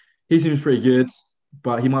 He seems pretty good,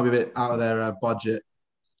 but he might be a bit out of their budget.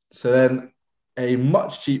 So then a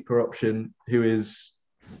much cheaper option who is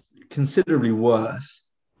considerably worse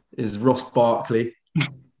is Ross Barkley.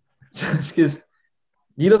 Just because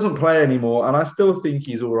he doesn't play anymore, and I still think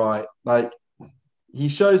he's all right. Like, he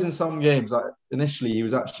shows in some games, like initially he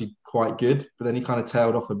was actually quite good, but then he kind of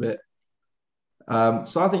tailed off a bit.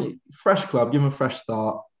 So I think fresh club, give him a fresh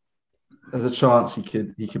start. There's a chance he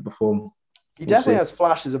could perform. He definitely has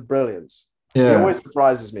flashes of brilliance. Yeah. He always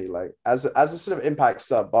surprises me. Like as a sort of impact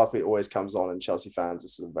sub, Barkley always comes on, and Chelsea fans are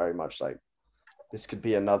sort of very much like, this could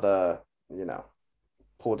be another,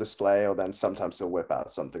 poor display, or then sometimes he'll whip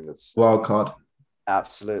out something that's Wild card.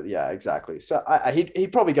 absolutely, yeah, exactly. So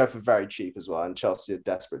he'd probably go for very cheap as well, and Chelsea are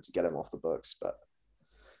desperate to get him off the books. But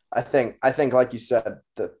I think like you said,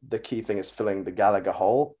 the key thing is filling the Gallagher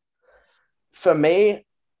hole. For me,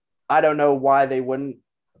 I don't know why they wouldn't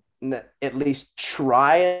at least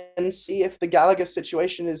try and see if the Gallagher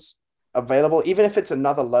situation is available, even if it's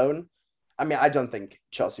another loan. I mean, I don't think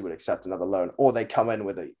Chelsea would accept another loan, or they come in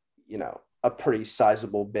with a pretty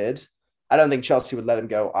sizable bid. I don't think Chelsea would let him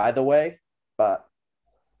go either way, but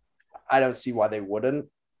I don't see why they wouldn't.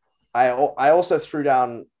 I also threw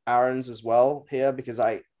down Aaron's as well here because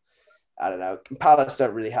I don't know. Palace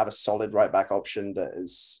don't really have a solid right back option that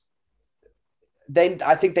is.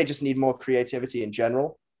 I think they just need more creativity in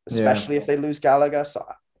general, especially if they lose Gallagher. So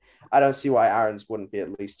I don't see why Aaron's wouldn't be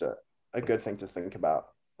at least a good thing to think about.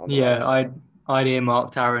 Yeah, I'd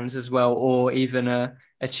earmarked Aaron's as well, or even a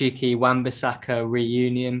cheeky Wan-Bissaka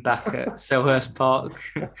reunion back at Selhurst Park.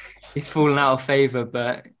 He's fallen out of favour,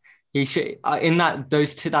 but he should in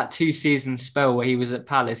that 2 season spell where he was at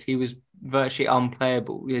Palace, he was virtually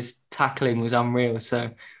unplayable. His tackling was unreal. So,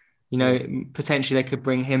 potentially they could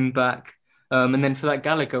bring him back. And then for that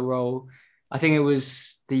Gallagher role, I think it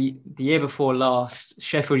was the year before last,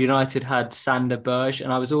 Sheffield United had Sander Berge,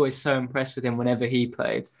 and I was always so impressed with him whenever he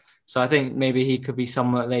played. So I think maybe he could be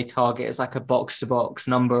someone that they target as like a box-to-box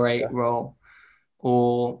number 8 role,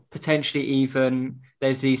 or potentially even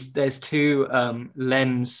there's two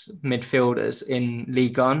Lens midfielders in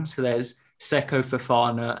Ligue 1. So there's Seko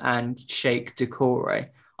Fofana and Sheikh Doucouré.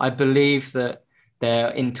 I believe that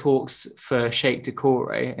they're in talks for Sheikh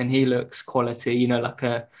Doucouré, and he looks quality, like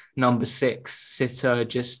a number 6 sitter,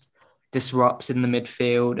 just disrupts in the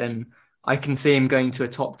midfield. And I can see him going to a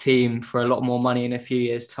top team for a lot more money in a few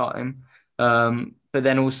years' time. But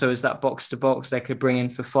then also as that box to box, they could bring in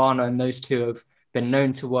Fofana, and those two have been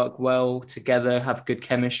known to work well together, have good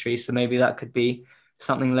chemistry. So maybe that could be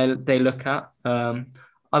something they look at.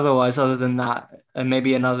 Otherwise, other than that, and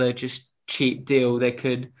maybe another just cheap deal,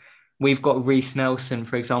 we've got Reece Nelson,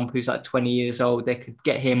 for example, who's like 20 years old. They could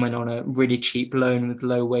get him in on a really cheap loan with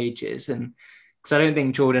low wages. And because I don't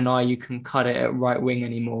think Jordan Ayew can cut it at right wing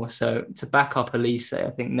anymore. So to back up Elise, I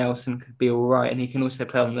think Nelson could be all right. And he can also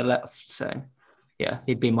play on the left. So yeah,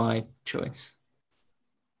 he'd be my choice.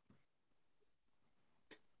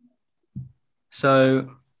 So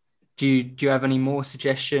do you have any more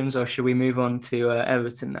suggestions, or should we move on to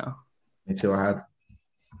Everton now? Me too, I had.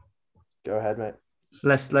 Go ahead, mate.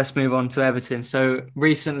 Let's move on to Everton. So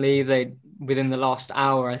recently, within the last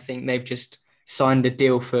hour, I think they've just signed a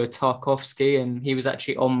deal for Tarkowski, and he was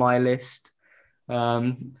actually on my list.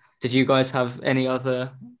 Did you guys have any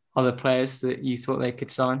other players that you thought they could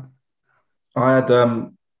sign? I had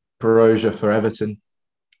Baroja for Everton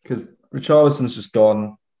because Richarlison's just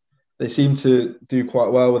gone. They seem to do quite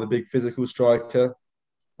well with a big physical striker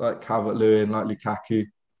like Calvert-Lewin, like Lukaku.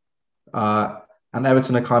 And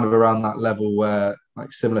Everton are kind of around that level where,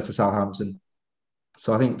 like, similar to Southampton.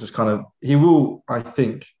 So I think just kind of, he will, I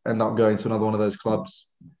think, end up going to another one of those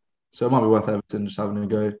clubs. So it might be worth Everton just having a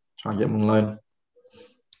go, try and get him on loan.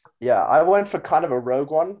 Yeah, I went for kind of a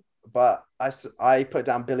rogue one, but I put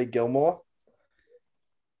down Billy Gilmour,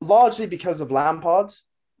 largely because of Lampard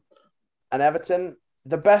and Everton.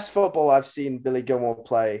 The best football I've seen Billy Gilmour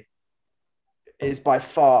play is by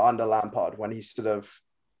far under Lampard, when he sort of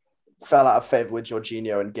fell out of favour with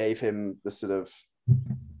Jorginho and gave him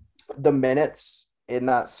the minutes in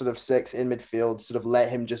that sort of 6 in midfield, sort of let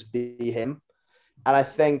him just be him. And I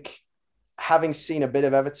think, having seen a bit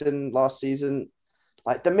of Everton last season,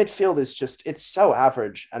 like, the midfield is just, it's so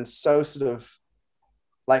average and so sort of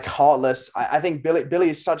like heartless. I think Billy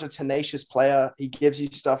is such a tenacious player. He gives you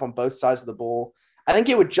stuff on both sides of the ball. I think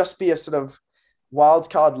it would just be a sort of wild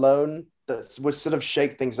card loan that would sort of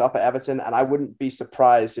shake things up at Everton. And I wouldn't be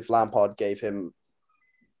surprised if Lampard gave him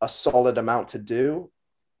a solid amount to do.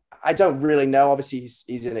 I don't really know. Obviously,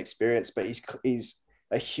 he's inexperienced, but he's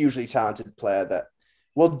a hugely talented player that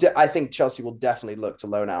I think Chelsea will definitely look to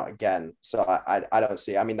loan out again. So I don't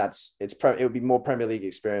see. I mean, it would be more Premier League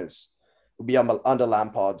experience. It would be under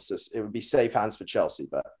Lampard. So it would be safe hands for Chelsea,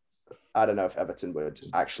 but I don't know if Everton would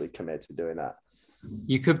actually commit to doing that.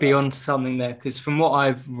 You could be on something there, because from what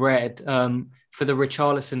I've read, for the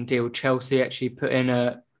Richarlison deal, Chelsea actually put in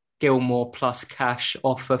a Gilmour plus cash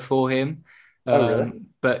offer for him. Really?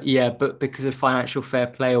 But because of financial fair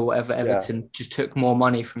play or whatever, Everton just took more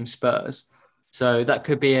money from Spurs. So that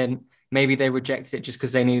could be maybe they rejected it just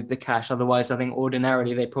because they needed the cash. Otherwise, I think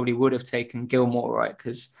ordinarily they probably would have taken Gilmour, right?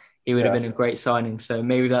 Because he would have been a great signing. So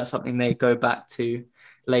maybe that's something they go back to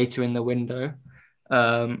later in the window.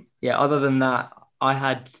 Other than that, I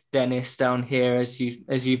had Dennis down here as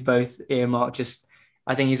you both earmarked. Just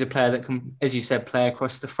I think he's a player that can, as you said, play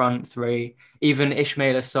across the front three. Even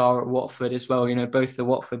Ismail Assar at Watford as well. You know, both the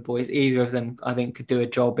Watford boys. Either of them, I think, could do a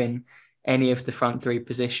job in any of the front three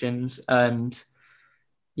positions. And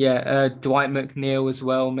yeah, Dwight McNeil as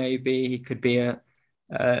well. Maybe he could be a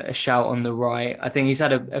shout on the right. I think he's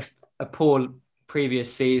had a poor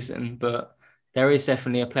previous season, but there is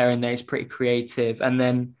definitely a player in there who's pretty creative. And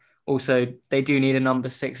then also they do need a number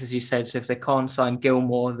 6, as you said. So if they can't sign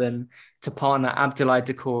Gilmore, then to partner Abdoulaye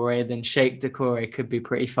Doucouré, then Sheikh Doucouré could be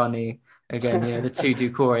pretty funny. Again, the two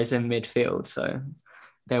Doucourés in midfield. So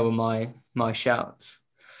there were my shouts.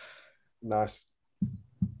 Nice.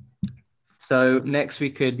 So next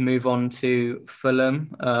we could move on to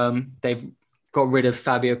Fulham. They've got rid of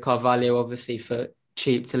Fabio Carvalho, obviously, for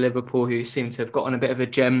cheap to Liverpool, who seem to have gotten a bit of a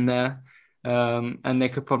gem there. And they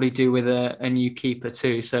could probably do with a new keeper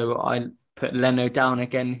too. So I put Leno down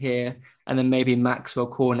again here, and then maybe Maxwell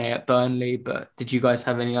Cornet at Burnley. But did you guys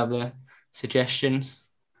have any other suggestions?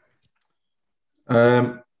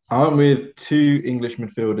 I went with 2 English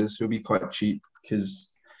midfielders who'll be quite cheap because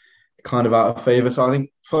kind of out of favour. So I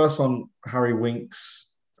think first on Harry Winks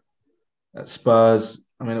at Spurs.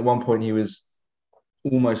 I mean, at one point he was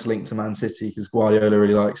almost linked to Man City because Guardiola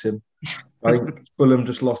really likes him. I think Fulham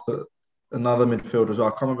just lost another midfielder as well.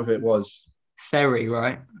 I can't remember who it was. Seri,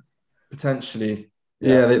 right? Potentially.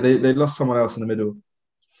 Yeah, they lost someone else in the middle.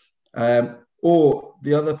 Or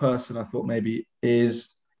the other person I thought maybe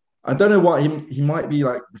is, I don't know what, he might be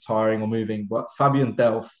like retiring or moving, but Fabian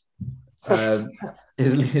Delph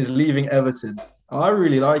is leaving Everton. I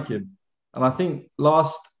really like him. And I think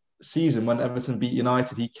last season when Everton beat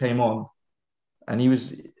United, he came on and he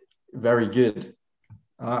was very good.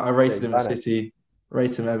 I rated him at City,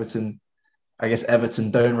 rated him at Everton. I guess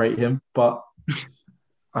Everton don't rate him, but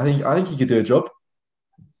I think he could do a job.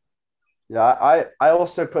 Yeah, I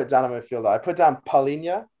also put down a midfielder. I put down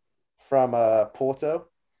Palhinha from Porto.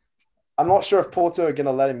 I'm not sure if Porto are going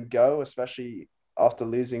to let him go, especially after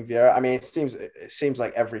losing Vieira. I mean, it seems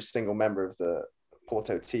like every single member of the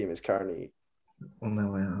Porto team is currently on their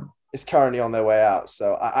way out. On their way out.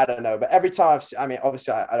 So I don't know. But every time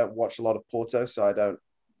obviously I don't watch a lot of Porto, so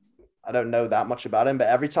I don't know that much about him. But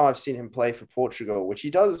every time I've seen him play for Portugal, which he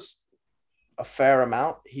does a fair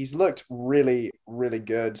amount, he's looked really, really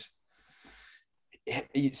good.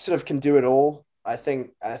 He sort of can do it all. I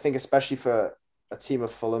think especially for a team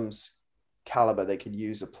of Fulham's caliber, they could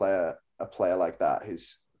use a player like that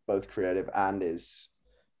who's both creative and is,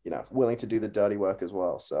 willing to do the dirty work as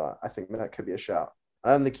well. So I think that could be a shout. I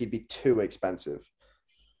don't think he'd be too expensive,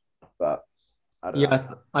 but I don't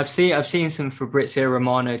know. I've seen some Fabrizio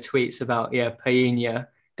Romano tweets about Palhinha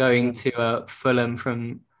going to Fulham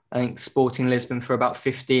from, I think, Sporting Lisbon for about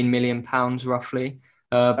 £15 million roughly.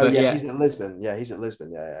 He's at Lisbon. Yeah, he's at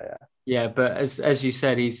Lisbon. Yeah. Yeah, but as you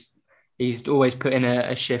said, he's always put in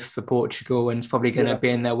a shift for Portugal and is probably going to be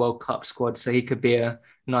in their World Cup squad. So he could be a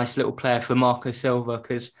nice little player for Marco Silva,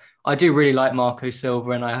 because I do really like Marco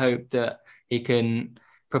Silva and I hope that he can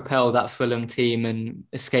propel that Fulham team and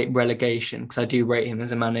escape relegation, because I do rate him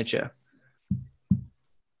as a manager.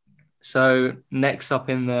 So next up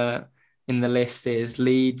in the list is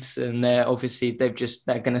Leeds, and they're going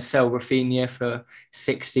to sell Rafinha for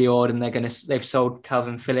 60 odd, and they've sold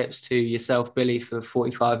Calvin Phillips to yourself, Billy, for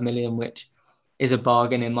 45 million, which is a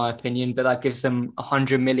bargain in my opinion, but that gives them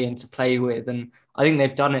 100 million to play with. And I think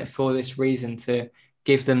they've done it for this reason, to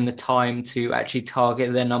give them the time to actually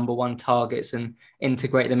target their number one targets and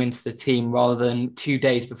integrate them into the team, rather than 2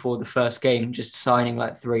 days before the first game just signing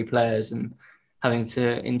like 3 players and having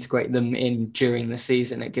to integrate them in during the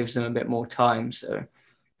season. It gives them a bit more time. So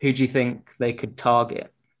who do you think they could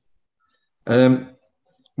target?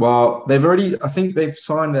 Well, I think they've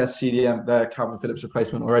signed their CDM, their Calvin Phillips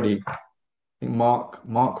replacement already. I think Mark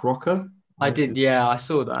Rocker. I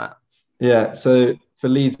saw that. Yeah, so for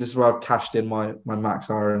Leeds, this is where I've cashed in my Max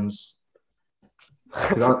Aarons.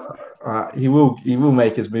 He will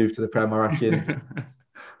make his move to the Prem, I reckon.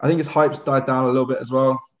 I think his hype's died down a little bit as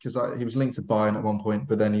well, because he was linked to Bayern at one point,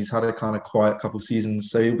 but then he's had a kind of quiet couple of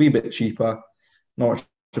seasons, so he'll be a bit cheaper. Norwich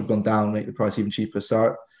have gone down, make the price even cheaper.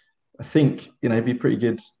 So I think it'd be a pretty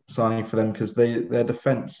good signing for them, because their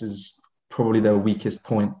defence is probably their weakest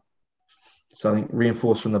point. So I think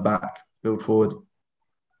reinforce from the back, build forward,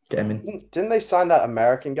 get him in. Didn't they sign that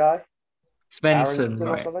American guy? Svensson,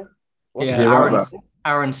 right? Or something?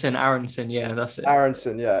 Aronson, yeah, that's it.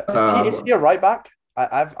 Aronson, yeah. Is he a right back?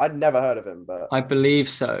 I'd never heard of him, but I believe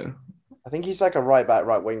so. I think he's like a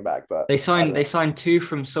right wing back. But they signed 2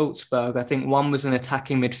 from Salzburg. I think one was an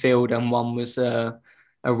attacking midfield and one was a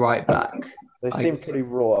right back. They I seem pretty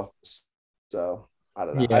raw. So I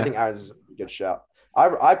don't know. I yeah. think Aaron's is a pretty good shout.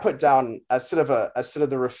 I put down as sort of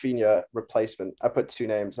the Rafinha replacement. I put two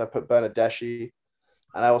names. I put Bernadeschi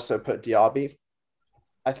and I also put Diaby.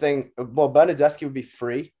 I think Bernadeschi would be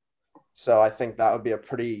free, so I think that would be a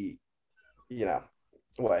pretty, you know,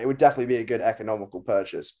 well, it would definitely be a good economical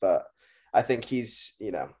purchase. But I think he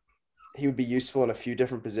would be useful in a few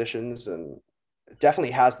different positions and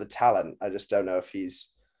definitely has the talent. I just don't know if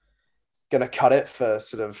he's going to cut it for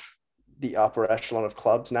sort of the upper echelon of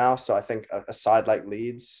clubs now. So I think a side like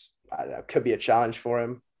Leeds, I don't know, could be a challenge for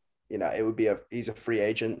him. It would be he's a free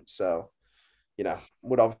agent, so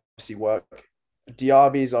would obviously work.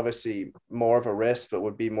 Diaby is obviously more of a risk, but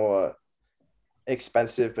would be more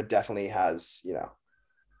expensive, but definitely has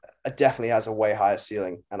a way higher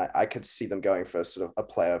ceiling, and I could see them going for sort of a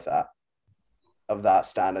player of that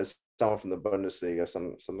standard, someone from the Bundesliga,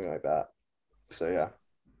 something like that. So yeah.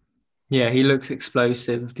 Yeah, he looks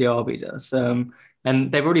explosive. Diaby does.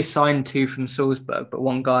 And they've already signed two from Salzburg, but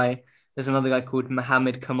there's another guy called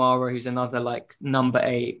Mohamed Kamara, who's another like number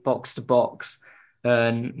 8 box to box.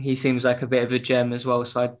 And he seems like a bit of a gem as well.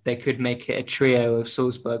 So they could make it a trio of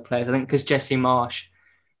Salzburg players. I think because Jesse Marsch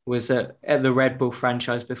was at the Red Bull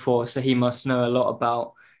franchise before, so he must know a lot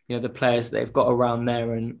about the players they've got around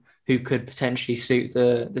there and who could potentially suit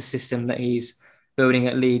the system that he's building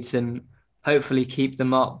at Leeds and hopefully keep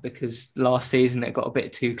them up because last season it got a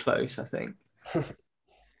bit too close, I think.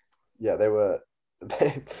 Yeah,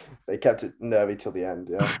 they kept it nervy till the end.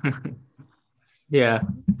 Yeah. Yeah.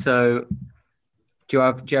 So do you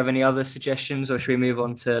have any other suggestions or should we move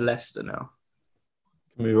on to Leicester now?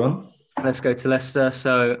 Move on. Let's go to Leicester.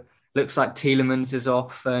 So looks like Tielemans is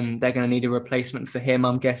off and they're going to need a replacement for him,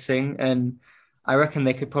 I'm guessing. And I reckon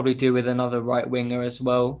they could probably do with another right winger as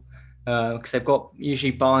well because they've got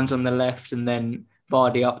usually Barnes on the left and then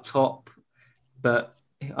Vardy up top. But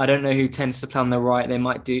I don't know who tends to play on the right. They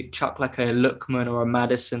might chuck like a Lookman or a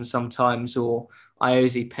Maddison sometimes or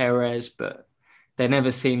Iosi Perez, but they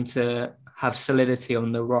never seem to have solidity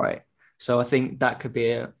on the right. So I think that could be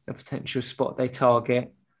a potential spot they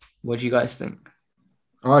target. What do you guys think?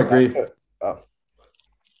 I agree. Oh,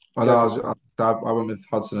 I know. I went with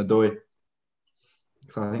Hudson-Odoi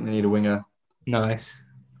because I think they need a winger. Nice.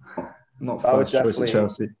 Not first choice at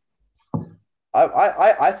Chelsea.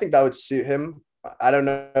 I think that would suit him. I don't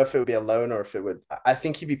know if it would be a loan or if it would. I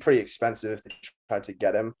think he'd be pretty expensive if they tried to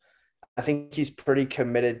get him. I think he's pretty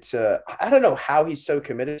committed to. I don't know how he's so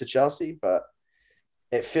committed to Chelsea, but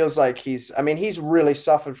it feels like he's really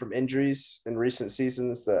suffered from injuries in recent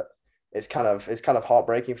seasons that it's kind of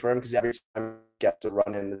heartbreaking for him because every time he gets to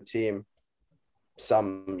run in the team,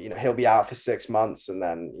 he'll be out for 6 months and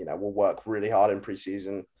then, we'll work really hard in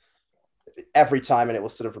preseason every time and it will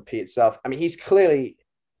sort of repeat itself. I mean, he's clearly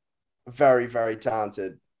very, very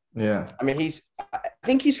talented. Yeah. I mean, I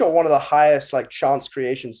think he's got one of the highest like chance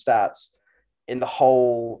creation stats in the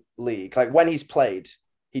whole league. Like when he's played,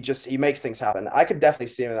 he makes things happen. I could definitely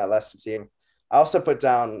see him in that Leicester team. I also put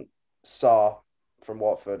down Sarr from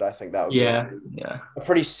Watford. I think that would be a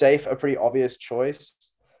pretty safe, a pretty obvious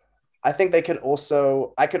choice. I think I could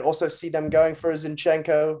also see them going for a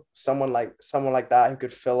Zinchenko, someone like that who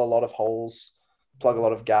could fill a lot of holes, plug a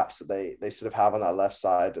lot of gaps that they sort of have on that left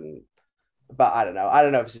side. But I don't know. I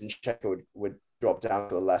don't know if Zinchenko would drop down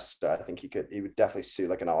to the Leicester. I think he would definitely suit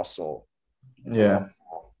like an Arsenal. Yeah.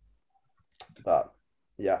 But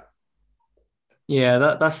yeah.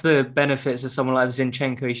 Yeah, that's the benefits of someone like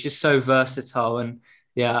Zinchenko. He's just so versatile. And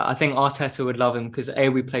yeah, I think Arteta would love him because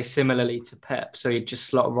we play similarly to Pep. So he'd just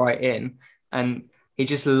slot right in. And he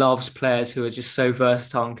just loves players who are just so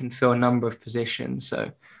versatile and can fill a number of positions.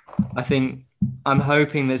 So I'm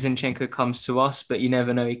hoping that Zinchenko comes to us, but you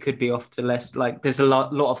never know. He could be off to Leicester. Like there's a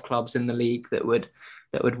lot of clubs in the league that would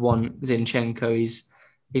want Zinchenko.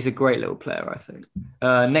 He's a great little player, I think.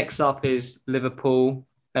 Next up is Liverpool,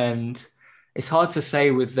 and it's hard to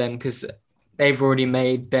say with them because they've already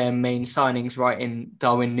made their main signings right in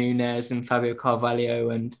Darwin Núñez and Fabio Carvalho,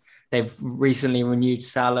 and they've recently renewed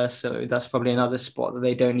Salah, so that's probably another spot that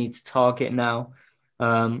they don't need to target now.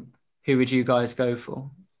 Who would you guys go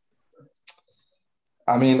for?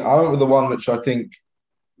 I mean, I went with the one which I think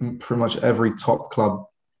pretty much every top club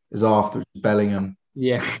is after, Bellingham.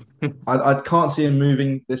 Yeah. I can't see him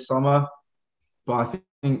moving this summer, but I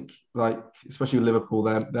think like, especially with Liverpool,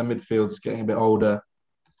 their midfield's getting a bit older.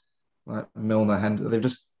 Like Milner, they've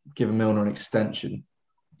just given Milner an extension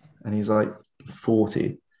and he's like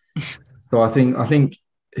 40. So I think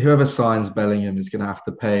whoever signs Bellingham is going to have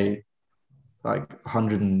to pay like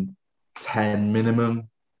 110 minimum.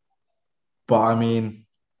 But I mean,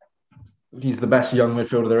 he's the best young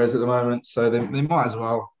midfielder there is at the moment, so they might as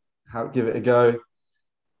well give it a go.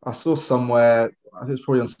 I saw somewhere, I think it's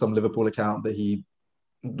probably on some Liverpool account, that he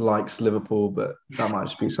likes Liverpool, but that might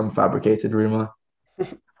just be some fabricated rumor.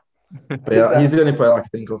 But yeah, he's the only player I can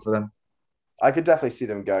think of for them. I could definitely see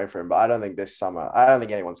them going for him, but I don't think this summer. I don't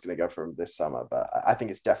think anyone's going to go for him this summer. But I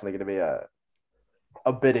think it's definitely going to be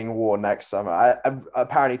a bidding war next summer.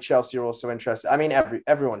 Apparently Chelsea are also interested. I mean,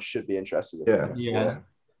 everyone should be interested in him. Yeah.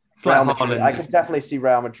 It's Real like Madrid. Haaland, I could definitely see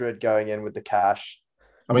Real Madrid going in with the cash.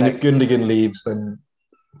 I mean, if Gundogan leaves, then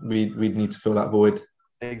we'd need to fill that void.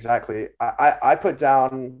 Exactly. I put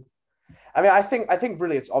down. I mean, I think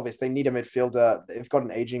really it's obvious they need a midfielder. They've got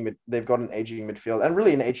an aging midfield and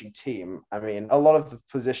really an aging team. I mean, a lot of the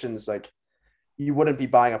positions, like, you wouldn't be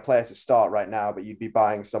buying a player to start right now, but you'd be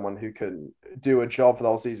buying someone who can do a job for the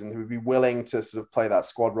whole season, who would be willing to sort of play that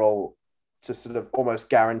squad role to sort of almost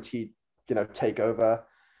guaranteed, take over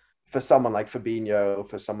for someone like Fabinho,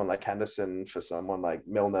 for someone like Henderson, for someone like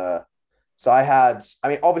Milner. So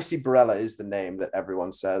obviously Barella is the name that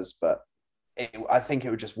everyone says, but I think it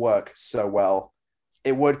would just work so well.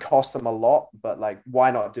 It would cost them a lot, but like,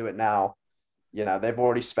 why not do it now? They've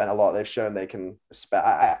already spent a lot. They've shown they can spend.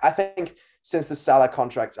 I think since the Salah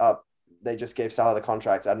contract's up, they just gave Salah the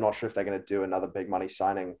contract. I'm not sure if they're going to do another big money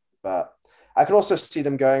signing, but I could also see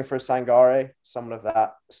them going for a Sangare, someone of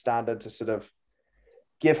that standard, to sort of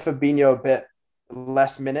give Fabinho a bit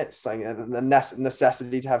less minutes. Like, the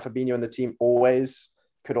necessity to have Fabinho in the team always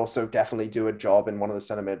could also definitely do a job in one of the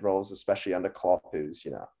centre mid roles, especially under Klopp, who's,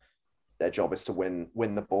 their job is to win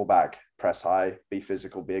the ball back, press high, be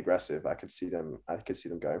physical, be aggressive. I could see them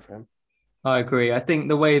going for him. I agree. I think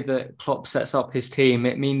the way that Klopp sets up his team,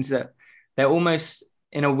 it means that they're almost,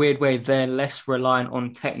 in a weird way, they're less reliant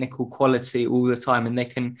on technical quality all the time, and they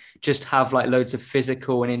can just have like loads of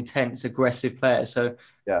physical and intense, aggressive players. So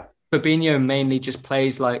yeah, Fabinho mainly just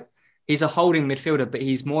plays like, he's a holding midfielder, but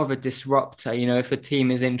he's more of a disruptor. If a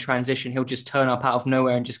team is in transition, he'll just turn up out of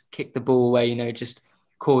nowhere and just kick the ball away, just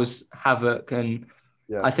cause havoc. And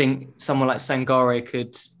I think someone like Sangare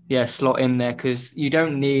could, slot in there, because you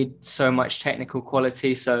don't need so much technical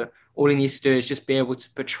quality. So all he needs to do is just be able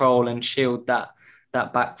to patrol and shield that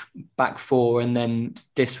back four, and then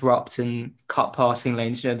disrupt and cut passing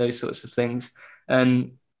lanes, those sorts of things.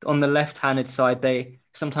 And on the left-handed side, they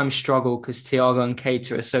sometimes struggle because Thiago and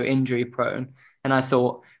Keita are so injury prone. And I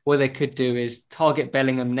thought what they could do is target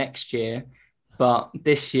Bellingham next year, but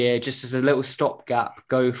this year, just as a little stopgap,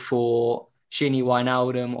 go for Gini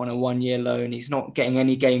Wijnaldum on a 1-year loan. He's not getting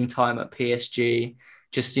any game time at PSG.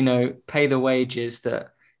 Just, pay the wages that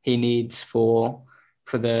he needs for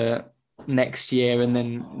the next year, and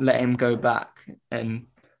then let him go back and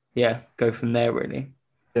go from there, really.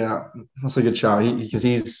 Yeah, that's a good shout. Because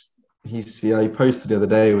he posted the other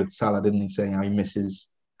day with Salah, didn't he, saying how he misses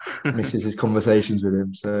his conversations with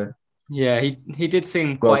him. So yeah, he did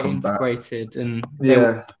seem quite integrated, and they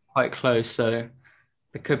were quite close. So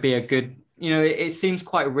there could be a good, it seems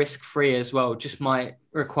quite risk-free as well. Just might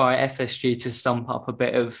require FSG to stump up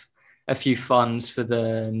a few funds for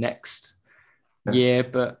the next year,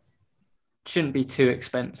 but shouldn't be too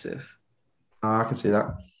expensive. I can see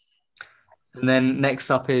that. And then next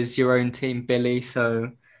up is your own team, Billy.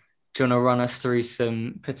 So do you want to run us through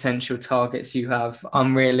some potential targets you have,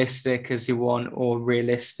 unrealistic as you want, or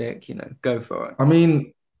realistic? Go for it. I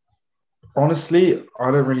mean, honestly,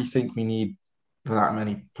 I don't really think we need that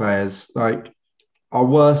many players. Like, our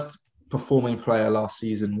worst performing player last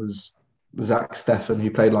season was Zach Steffen, who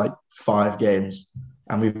played like 5 games,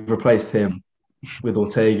 and we've replaced him with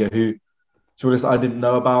Ortega, who, to be honest, I didn't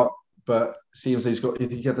know about, but seems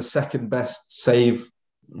he had the second best save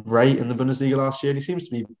rate in the Bundesliga last year, and he seems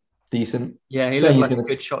to be decent. Yeah, he looked like a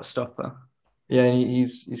good shot stopper. Yeah, and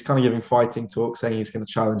he's kind of giving fighting talk, saying he's going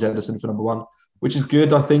to challenge Ederson for number 1, which is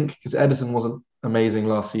good, I think, because Ederson wasn't amazing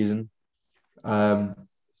last season. So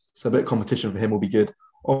a bit of competition for him will be good.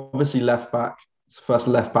 Obviously, left back. It's the first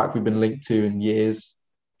left back we've been linked to in years.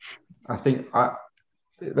 I think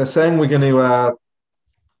they're saying we're going to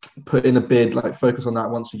put in a bid, like focus on that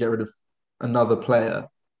once we get rid of another player,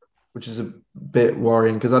 which is a bit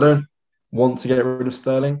worrying because I don't want to get rid of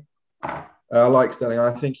Sterling. I like Sterling.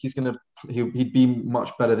 I think he'd be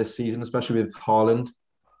much better this season, especially with Haaland,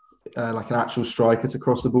 like an actual striker to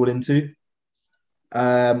cross the ball into.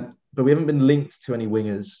 But we haven't been linked to any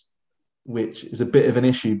wingers, which is a bit of an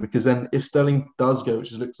issue because then if Sterling does go,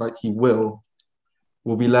 which it looks like he will,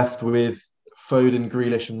 we'll be left with Foden,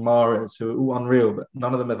 Grealish and Mahrez, who are all unreal, but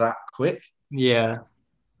none of them are that quick. Yeah.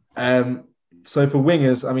 So for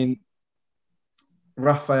wingers, I mean,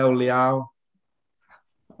 Rafael Leao,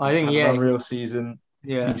 I think had an unreal season.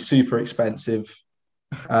 Yeah. He's super expensive.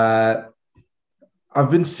 Uh, I've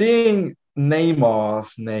been seeing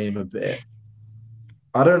Neymar's name a bit.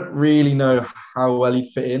 I don't really know how well he'd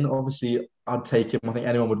fit in. Obviously, I'd take him. I think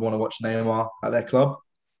anyone would want to watch Neymar at their club,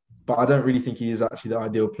 but I don't really think he is actually the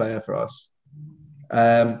ideal player for us.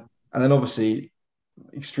 And then obviously,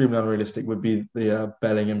 extremely unrealistic would be the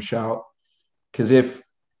Bellingham shout. Because if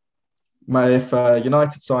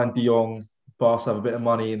United signed De Jong, Barca have a bit of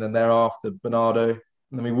money, and then thereafter Bernardo,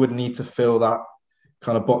 then we would need to fill that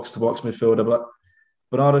kind of box to box midfielder. But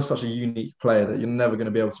Bernardo's such a unique player that you're never going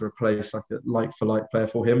to be able to replace like a like for like player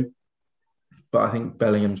for him. But I think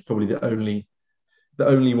Bellingham's probably the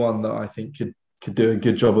only one that I think could do a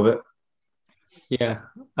good job of it. Yeah,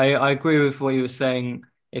 I agree with what you were saying.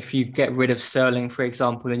 If you get rid of Sterling, for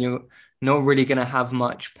example, then you're not really going to have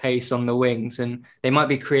much pace on the wings, and they might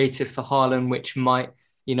be creative for Haaland, which might,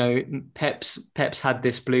 Pep's had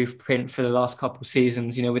this blueprint for the last couple of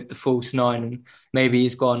seasons, with the false nine, and maybe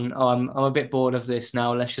he's gone, oh, I'm a bit bored of this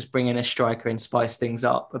now. Let's just bring in a striker and spice things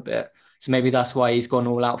up a bit. So maybe that's why he's gone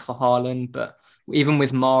all out for Haaland. But even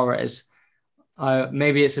with Mahrez,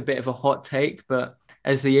 maybe it's a bit of a hot take, but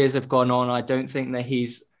as the years have gone on, I don't think that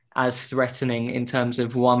he's as threatening in terms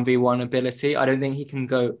of 1v1 ability. I don't think he can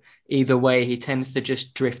go either way. He tends to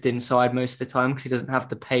just drift inside most of the time because he doesn't have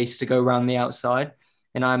the pace to go around the outside.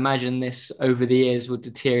 And I imagine this over the years will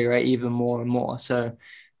deteriorate even more and more. So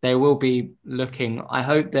they will be looking. I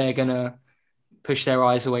hope they're going to push their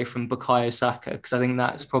eyes away from Bukayo Saka because I think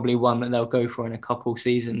that's probably one that they'll go for in a couple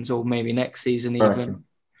seasons or maybe next season even.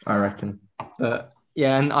 I reckon. But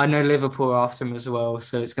yeah, and I know Liverpool are after him as well,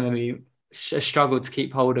 so it's going to be a struggle to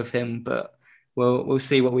keep hold of him. But we'll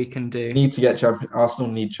see what we can do.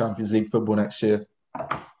 Arsenal need Champions League football next year. I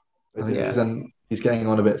think then he's getting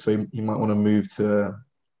on a bit, so he might want to move to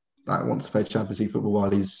wants to play Champions League football while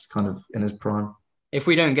he's kind of in his prime. If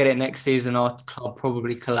we don't get it next season, our club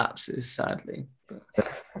probably collapses, sadly.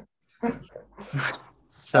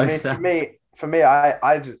 So I mean, sad. For me,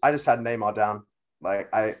 I just had Neymar down. Like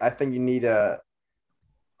I think you need an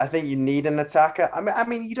attacker. I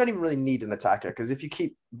mean, you don't even really need an attacker because if you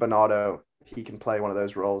keep Bernardo, he can play one of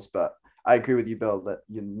those roles. But I agree with you, Bill, that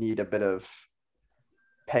you need a bit of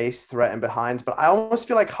pace, threat, and behind. But I almost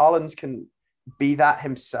feel like Haaland can be that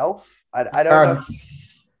himself. I don't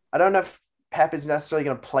know if Pep is necessarily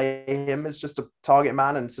going to play him as just a target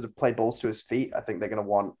man and sort of play balls to his feet. I think they're going to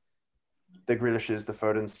want the Grealishes, the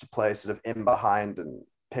Fodens to play sort of in behind and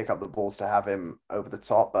pick up the balls to have him over the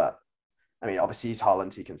top. But I mean, obviously he's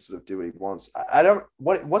Haaland. He can sort of do what he wants.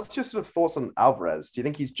 What's your sort of thoughts on Alvarez? Do you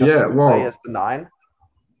think he's just going to play as the 9?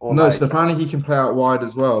 No, so apparently he can play out wide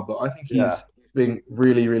as well. But I think he's being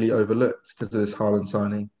really, really overlooked because of this Haaland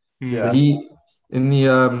signing. Yeah. But he, in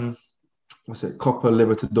the, Copa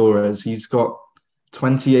Libertadores, he's got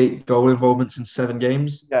 28 goal involvements in 7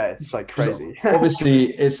 games. Yeah, it's like crazy.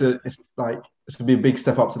 Obviously, it's going to be a big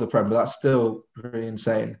step up to the Prem, but that's still pretty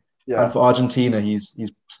insane. Yeah. And for Argentina, he's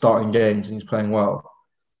starting games and he's playing well.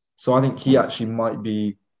 So I think he actually might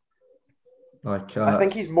be like. I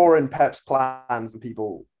think he's more in Pep's plans than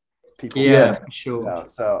people. Yeah, for sure. Yeah,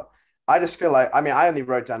 so I just feel like I only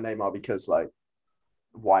wrote down Neymar because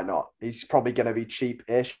why not? He's probably going to be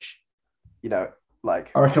cheap-ish. I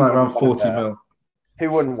reckon around 40 mil.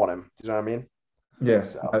 Who wouldn't want him? Do you know what I mean?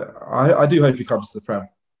 Yes, so. I do hope he comes to the Prem.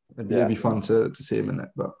 It'd be fun to see him in it.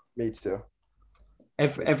 But me too.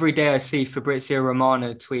 Every day I see Fabrizio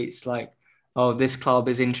Romano tweets like, "Oh, this club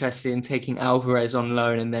is interested in taking Alvarez on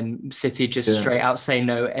loan," and then City just straight out say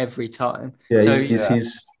no every time. Yeah, so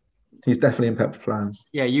he's definitely in Pep's plans.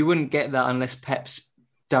 Yeah, you wouldn't get that unless Pep's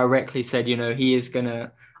directly said, he is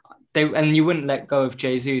gonna. And you wouldn't let go of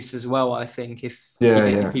Jesus as well. I think if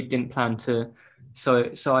he didn't plan to.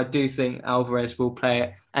 So I do think Alvarez will play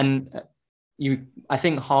it, and I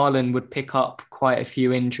think Haaland would pick up quite a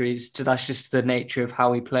few injuries. That's just the nature of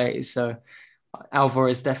how he plays. So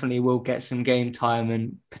Alvarez definitely will get some game time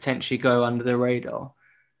and potentially go under the radar.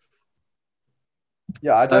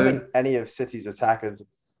 Yeah, I don't think any of City's attackers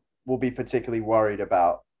will be particularly worried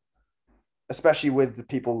about, especially with the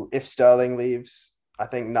people, if Sterling leaves, I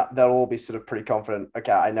think they'll all be sort of pretty confident.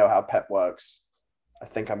 Okay, I know how Pep works. I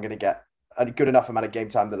think I'm going to get a good enough amount of game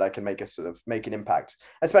time that I can make an impact,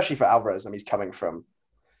 especially for Alvarez. I mean, he's coming from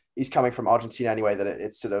Argentina anyway, that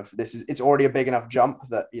it's already a big enough jump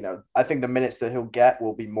that, I think the minutes that he'll get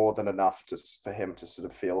will be more than enough for him to sort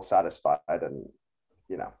of feel satisfied. And,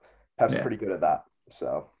 Pep's pretty good at that.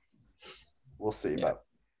 So we'll see. Yeah.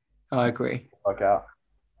 But I agree. Work out.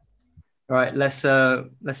 All right, let's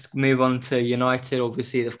move on to United.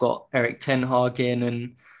 Obviously, they've got Erik ten Hag in,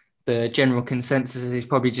 and the general consensus is he's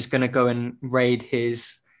probably just going to go and raid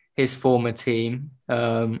his former team.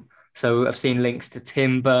 So I've seen links to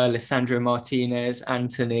Timber, Lissandro Martinez,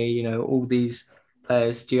 Anthony, all these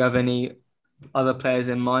players. Do you have any other players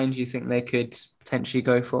in mind you think they could potentially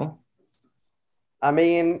go for? I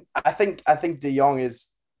mean, I think De Jong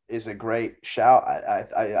is a great shout.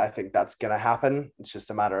 I think that's going to happen. It's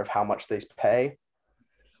just a matter of how much they pay.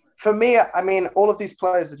 For me, I mean, all of these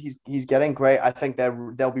players that he's getting, great. I think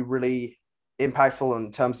they'll be really impactful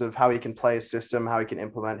in terms of how he can play his system, how he can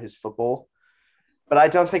implement his football. But I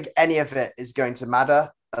don't think any of it is going to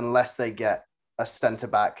matter unless they get a centre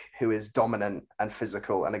back who is dominant and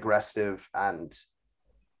physical and aggressive. And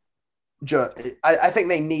I think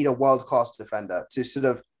they need a world class defender to sort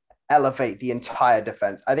of elevate the entire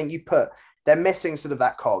defense. I think they're missing sort of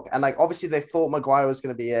that cog. And like obviously they thought Maguire was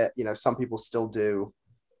going to be it. Some people still do.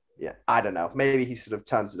 Yeah, I don't know. Maybe he sort of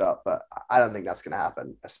turns it up, but I don't think that's going to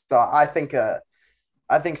happen. So I think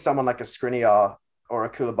someone like a Skriniar or a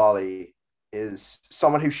Koulibaly is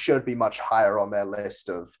someone who should be much higher on their list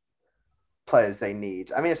of players they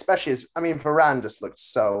need. I mean, especially Varane just looked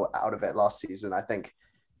so out of it last season. I think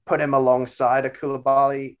put him alongside a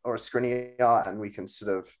Koulibaly or a Skriniar, and we can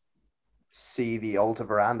sort of see the older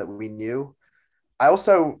Varane that we knew. I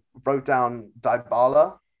also wrote down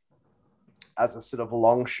Dybala as a sort of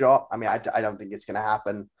long shot. I mean, I don't think it's going to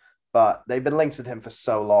happen, but they've been linked with him for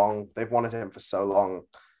so long. They've wanted him for so long.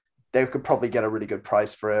 They could probably get a really good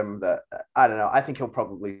price for him. That I don't know. I think he'll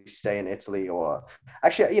probably stay in Italy, or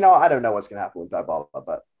actually, I don't know what's going to happen with Dybala,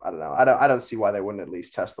 but I don't know. I don't see why they wouldn't at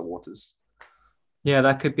least test the waters. Yeah,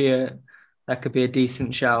 that could be a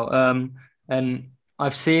decent shout. And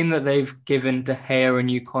I've seen that they've given De Gea a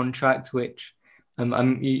new contract, which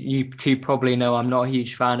you two probably know I'm not a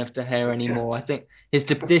huge fan of De Gea anymore. I think his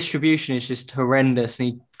distribution is just horrendous and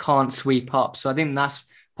he can't sweep up. So I think that's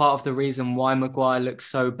part of the reason why Maguire looks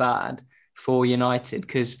so bad for United,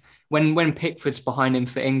 because when Pickford's behind him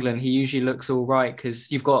for England, he usually looks all right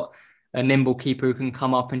because you've got a nimble keeper who can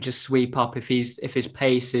come up and just sweep up if his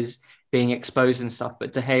pace is being exposed and stuff.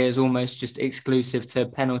 But De Gea is almost just exclusive to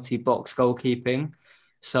penalty box goalkeeping.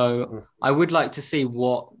 So I would like to see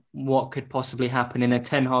what could possibly happen in a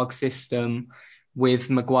Ten Hag system with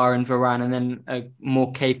Maguire and Varane, and then a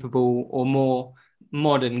more capable or more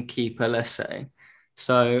modern keeper, let's say.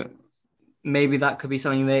 So maybe that could be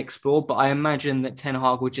something they explore. But I imagine that Ten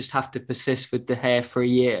Hag would just have to persist with De Gea for a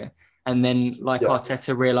year. And then, like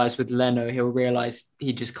Arteta realised with Leno, he'll realise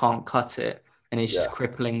he just can't cut it and he's just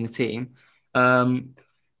crippling the team. And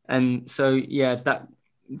so, that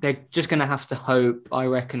they're just going to have to hope, I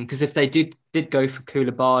reckon, because if they did go for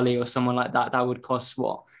Koulibaly or someone like that, that would cost,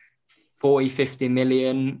 40, 50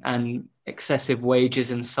 million and excessive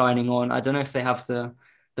wages and signing on. I don't know if they have the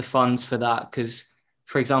funds for that because,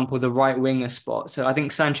 for example, the right winger spot. So I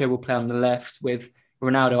think Sancho will play on the left with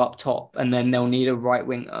Ronaldo up top, and then they'll need a right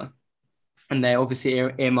winger. And they're obviously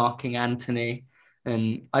earmarking Anthony.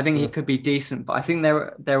 And I think he could be decent, but I think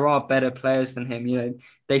there are better players than him.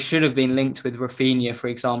 They should have been linked with Rafinha, for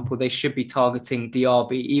example. They should be targeting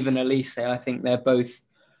Diaby, even Elise. I think they're both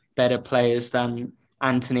better players than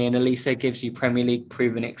Anthony, and Elise gives you Premier League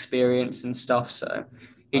proven experience and stuff. So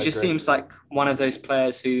he just seems like one of those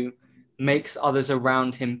players who makes others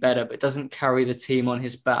around him better, but doesn't carry the team on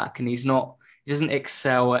his back. And he doesn't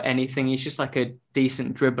excel at anything. He's just like a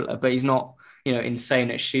decent dribbler, but he's not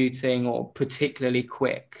insane at shooting or particularly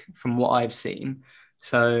quick from what I've seen.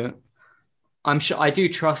 So I'm sure I do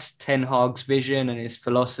trust Ten Hag's vision and his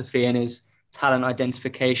philosophy and his talent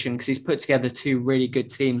identification, because he's put together two really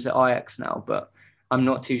good teams at Ajax now, but I'm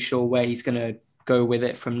not too sure where he's going to go with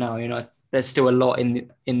it from now. There's still a lot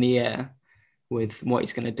in the air with what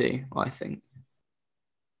he's going to do, I think.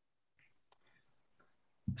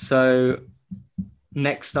 So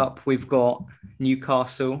next up, we've got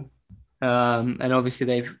Newcastle. And obviously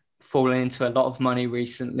they've fallen into a lot of money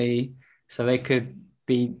recently, so they could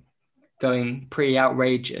be going pretty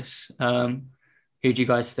outrageous. Who do you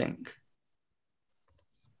guys think?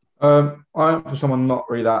 I'm for someone not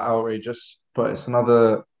really that outrageous, but it's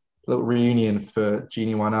another little reunion for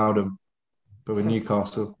Gini Wijnaldum, but with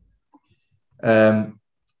Newcastle. I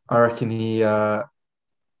reckon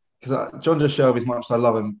because John Joe Shelby, as much as I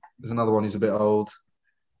love him, is another one who's a bit old.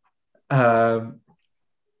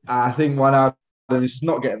 I think Wijnaldum is just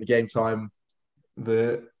not getting the game time.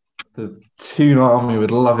 The Toon Army would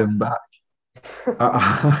love him back.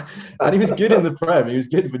 And he was good in the Prem. He was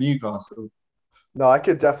good for Newcastle. No, I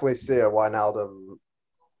could definitely see a Wijnaldum.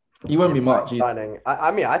 He won't be much signing.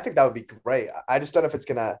 I mean, I think that would be great. I just don't know if it's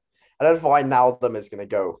gonna. I don't know if Wijnaldum is gonna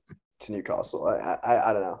go to Newcastle.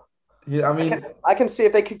 I don't know. Yeah, I mean, I can see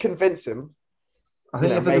if they could convince him. I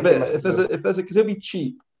think if there's a bit, if there's a, because he'll be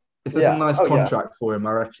cheap. If there's a Yeah. nice Oh yeah. contract for him,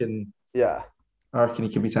 Yeah. I reckon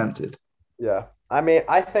he could be tempted. Yeah. I mean,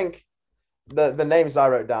 I think the names I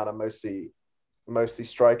wrote down are mostly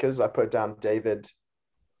strikers. I put down David.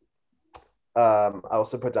 I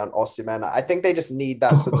also put down Osimhen. I think they just need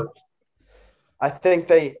that sort of. I think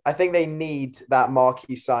they need that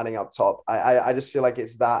marquee signing up top. I just feel like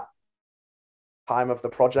it's that time of the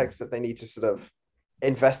project that they need to sort of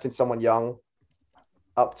invest in someone young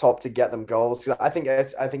up top to get them goals. I think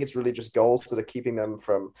it's really just goals that are keeping them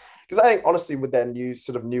from. Because I think honestly, with their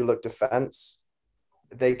new look defense,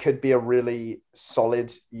 they could be a really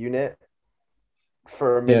solid unit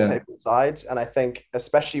for a mid-table side. And I think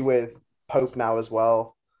especially with Pope now as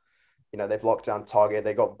well, they've locked down Target.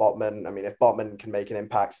 They got Botman. I mean, if Botman can make an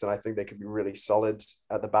impact, then I think they could be really solid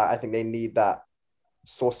at the back. I think they need that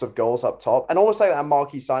source of goals up top, and almost like that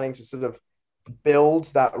marquee signing to sort of build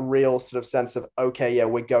that real sort of sense of, okay, yeah,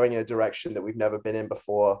 we're going in a direction that we've never been in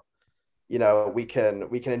before. We can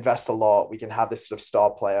invest a lot. We can have this sort of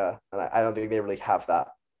star player, and I don't think they really have that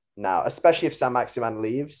now, especially if Saint-Maximin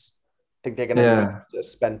leaves. I think they're going to need to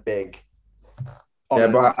spend big.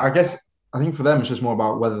 But I think for them it's just more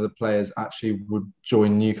about whether the players actually would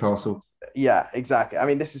join Newcastle. Yeah, exactly. I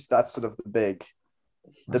mean, that's sort of the big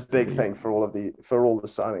thing for all the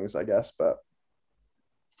signings, I guess. But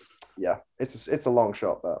yeah, it's a long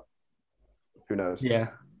shot, but who knows? Yeah,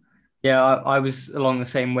 I was along the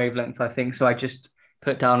same wavelength, I think. So I just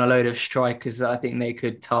put down a load of strikers that I think they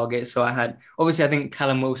could target. So I think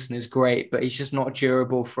Callum Wilson is great, but he's just not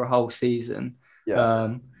durable for a whole season.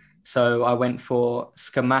 Yeah. So I went for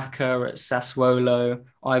Scamacca at Sassuolo,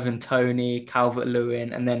 Ivan Toney,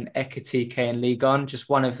 Calvert-Lewin, and then Ekitike and Ligon. Just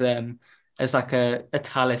one of them as like a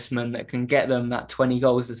talisman that can get them that 20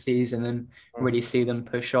 goals a season and really see them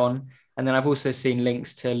push on. And then I've also seen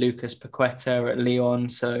links to Lucas Paqueta at Lyon.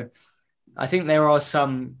 So I think there are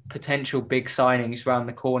some potential big signings around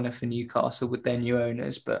the corner for Newcastle with their new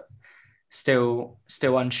owners, but still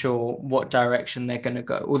unsure what direction they're going to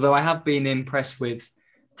go. Although I have been impressed with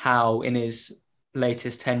how in his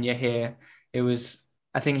latest tenure here,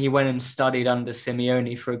 I think he went and studied under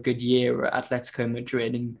Simeone for a good year at Atletico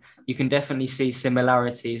Madrid, and you can definitely see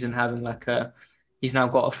similarities in having he's now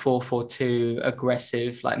got a 4-4-2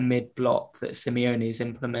 aggressive like mid block that Simeone's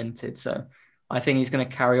implemented. So I think he's going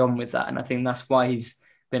to carry on with that, and I think that's why he's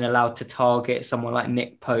been allowed to target someone like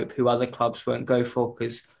Nick Pope, who other clubs won't go for,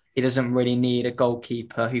 because he doesn't really need a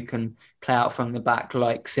goalkeeper who can play out from the back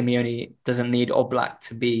like Simeone doesn't need Oblak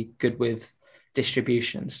to be good with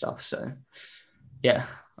distribution and stuff. So, yeah,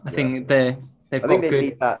 I think they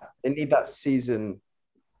need that. They need that season,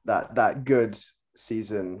 that good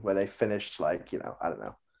season where they finished I don't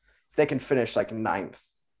know, if they can finish like 9th,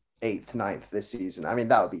 8th, 9th this season. I mean,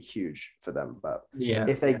 that would be huge for them. But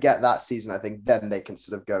if they get that season, I think then they can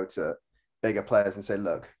sort of go to bigger players and say,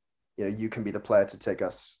 look, you can be the player to take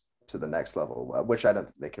us to the next level, which I don't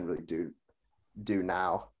think they can really do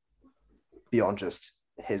now beyond just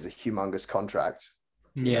his humongous contract.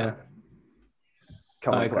 Yeah.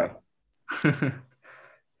 Come on, play.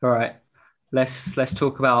 All right. Let's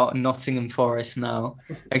talk about Nottingham Forest now.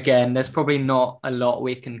 Again, there's probably not a lot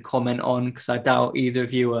we can comment on because I doubt either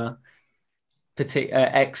of you are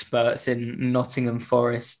experts in Nottingham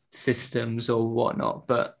Forest systems or whatnot.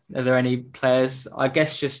 But are there any players? I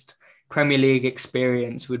guess just Premier League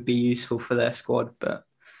experience would be useful for their squad. But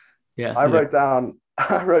yeah, I wrote down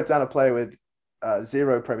a player with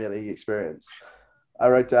 0 Premier League experience. I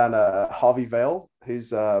wrote down Harvey Vale,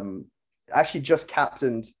 who's actually just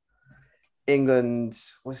captained England.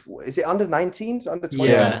 Is it under 19s, under 20s?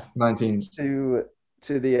 Yeah, 19s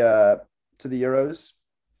to the Euros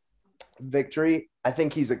victory. I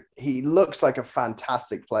think he looks like a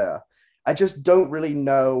fantastic player. I just don't really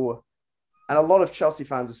know, and a lot of Chelsea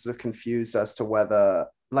fans are sort of confused as to whether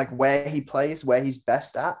where he plays, where he's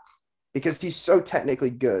best at, because he's so technically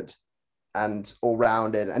good and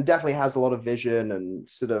all-rounded and definitely has a lot of vision and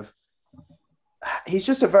sort of he's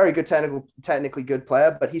just a very good technically good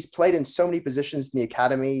player, but he's played in so many positions in the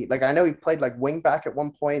academy. I know he played wing back at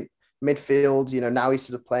one point, midfield, now he's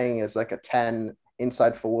sort of playing as a 10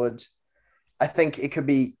 inside forward. I think it would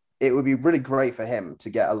be really great for him to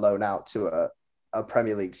get a loan out to a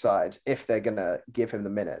Premier League side if they're going to give him the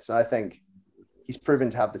minutes. And I think he's proven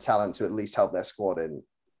to have the talent to at least help their squad in,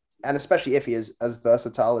 and especially if he is as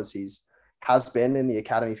versatile as has been in the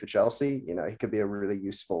academy for Chelsea, he could be a really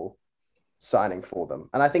useful signing for them.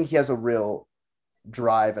 And I think he has a real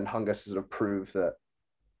drive and hunger to sort of prove that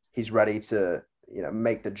he's ready to,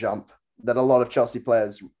 make the jump that a lot of Chelsea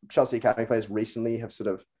academy players recently have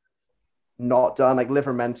sort of not done, like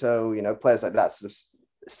Livramento, players like that sort of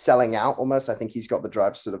selling out almost. I think he's got the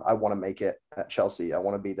drive to sort of, I want to make it at Chelsea. I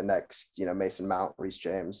want to be the next, Mason Mount, Reece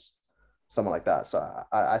James, someone like that. So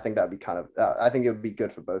I think that'd be kind of, I think it would be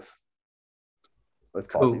good for both Cool.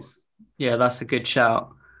 parties. Yeah, that's a good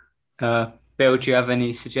shout. Bill, do you have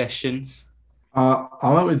any suggestions? I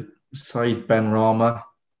went with Saeed Benrahma.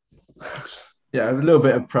 Yeah, a little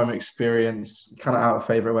bit of Prem experience, kind of out of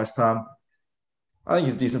favour at West Ham. I think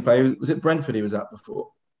he's a decent player. Was it Brentford he was at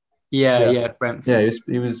before? Yeah, Brentford. Yeah,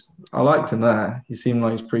 he was. I liked him there. He seemed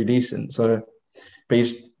like he's pretty decent. So, but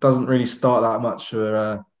he doesn't really start that much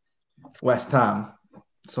for West Ham.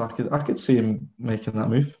 So I could see him making that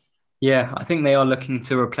move. Yeah, I think they are looking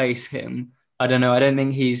to replace him. I don't know. I don't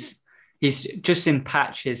think he's just in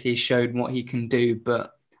patches. He's showed what he can do,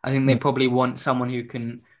 but I think they probably want someone who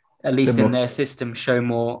can, at least in their system, show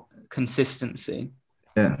more consistency.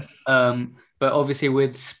 Yeah. But obviously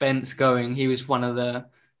with Spence going, he was one of the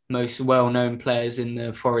most well-known players in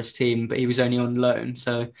the Forest team, but he was only on loan,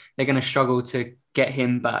 so they're going to struggle to get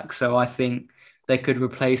him back. So I think they could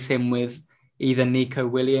replace him with either Nico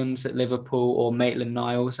Williams at Liverpool or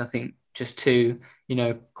Maitland-Niles. I think just two,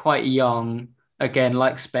 quite young, again,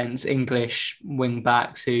 like Spence, English wing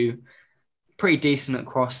backs who pretty decent at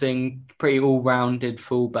crossing, pretty all-rounded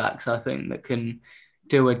fullbacks, I think, that can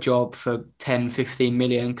do a job for 10, 15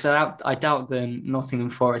 million. Because I doubt the Nottingham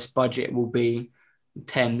Forest budget will be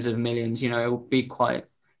tens of millions. It will be quite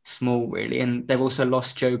small, really. And they've also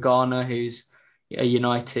lost Joe Garner, who's a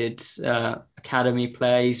United academy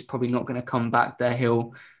player. He's probably not going to come back there.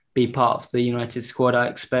 He'll be part of the United squad, I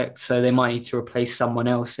expect. So they might need to replace someone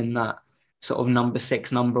else in that sort of number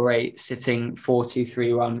 6, number 8, sitting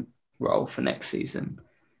 4-2-3 run role for next season.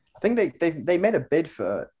 I think they made a bid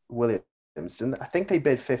for Williams, didn't they? I think they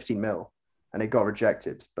bid 15 mil and it got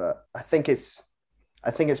rejected, but I think it's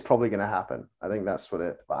probably going to happen. I think that's what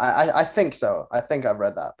I think so. I think I've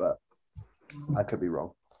read that, but I could be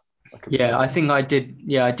wrong. I think I did.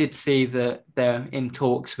 Yeah, I did see that they're in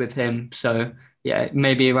talks with him. So yeah,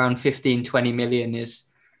 maybe around 15, 20 million is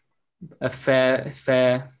a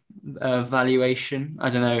fair valuation. I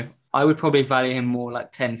don't know. I would probably value him more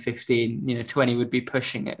like 10, 15, 20 would be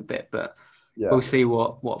pushing it a bit, but we'll see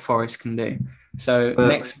what Forest can do. So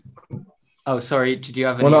next, sorry, did you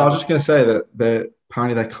have any? Well, no, I was just going to say that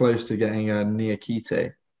apparently they're close to getting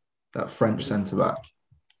Niakite, that French centre-back.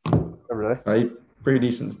 Oh, really? Pretty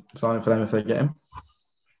decent signing for them if they get him.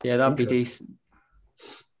 Yeah, that'd be decent.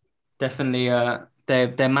 Definitely,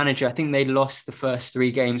 their manager, I think they lost the first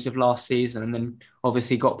 3 games of last season and then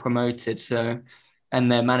obviously got promoted. So,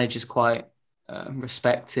 and their manager's quite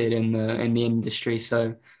respected in the industry.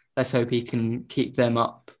 So let's hope he can keep them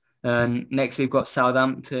up. Next, we've got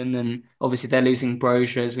Southampton, and obviously they're losing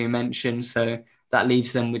Brozier, as we mentioned. So that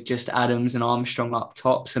leaves them with just Adams and Armstrong up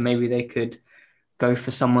top. So maybe they could go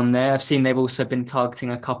for someone there. I've seen they've also been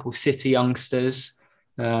targeting a couple City youngsters.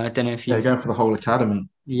 I don't know if you're going for the whole academy.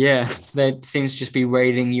 Yeah, there seems to just be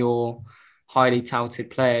raiding your highly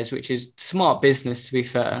touted players, which is smart business, to be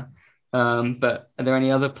fair. But are there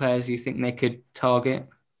any other players you think they could target?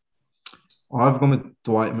 I've gone with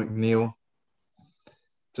Dwight McNeil,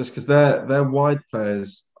 just because they're wide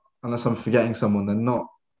players. Unless I'm forgetting someone, they're not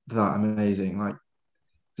that amazing. Like,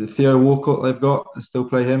 is it Theo Walcott they've got and still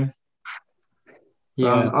play him?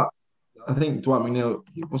 Yeah. I think Dwight McNeil,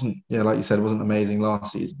 he wasn't, like you said, wasn't amazing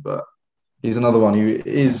last season, but he's another one who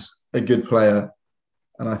is a good player.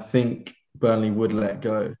 And I think Burnley would let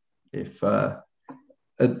go if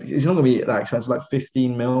he's not going to be that expensive, like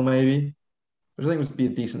 15 mil maybe, which I think would be a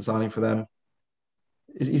decent signing for them.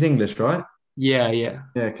 He's English, right? Yeah. Yeah,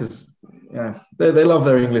 because they love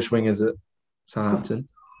their English wingers at Southampton.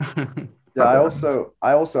 Yeah, I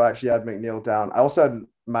also actually had McNeil down. I also had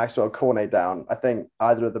Maxwell Cornet down. I think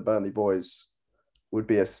either of the Burnley boys would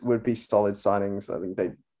be solid signings. I think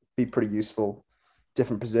they'd be pretty useful.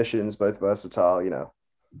 Different positions, both versatile.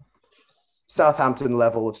 Southampton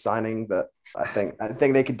level of signing, but I think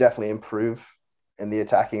they could definitely improve in the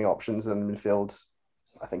attacking options and midfield.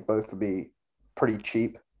 I think both would be pretty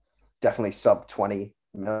cheap. Definitely sub 20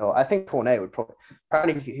 mil. I think Cornet would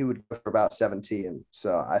apparently he would go for about 17.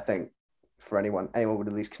 So I think for anyone would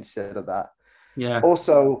at least consider that. Yeah.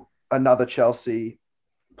 Also, another Chelsea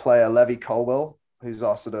player, Levy Colwill, who's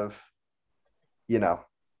our sort of,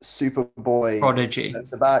 Superboy prodigy,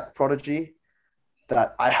 centre-back prodigy,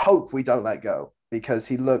 that I hope we don't let go because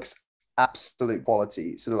he looks absolute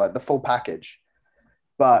quality, sort of like the full package.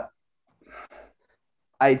 But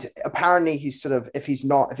apparently he's sort of, if he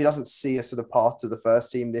doesn't see a sort of path to the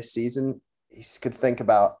first team this season, he could think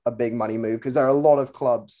about a big money move because there are a lot of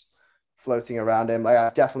clubs floating around him. Like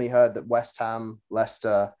I've definitely heard that West Ham,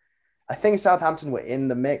 Leicester, I think Southampton were in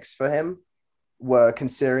the mix for him, were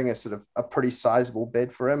considering a sort of a pretty sizable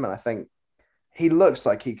bid for him. And I think he looks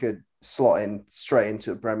like he could slot in straight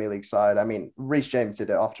into a Premier League side. I mean, Reece James did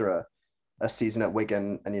it after a season at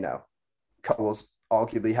Wigan, and, you know, Cole's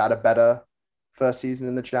arguably had a better first season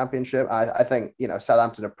in the Championship. I think, you know,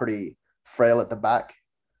 Southampton are pretty frail at the back.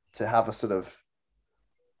 To have a sort of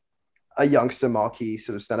a youngster marquee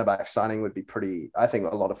sort of centre-back signing would be pretty, I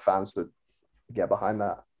think a lot of fans would get behind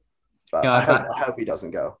that. But Yeah, I hope he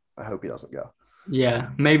doesn't go. Yeah,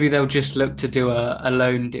 maybe they'll just look to do a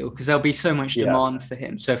loan deal because there'll be so much demand for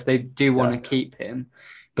him. So if they do want to keep him,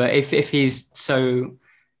 but if he's so,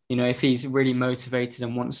 you know, if he's really motivated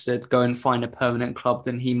and wants to go and find a permanent club,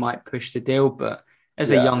 then he might push the deal. But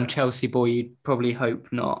as a young Chelsea boy, you'd probably hope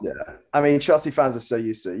not. Yeah, I mean, Chelsea fans are so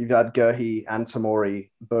used to it. You've had Guehi and Tomori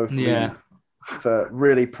both leave for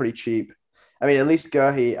really pretty cheap. I mean, at least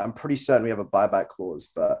Guehi, I'm pretty certain we have a buyback clause,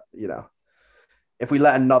 but, you know, if we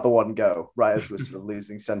let another one go, right, as we're sort of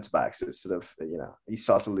losing centre-backs, it's sort of, you know, you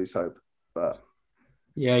start to lose hope. But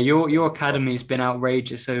yeah, your academy's been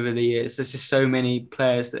outrageous over the years. There's just so many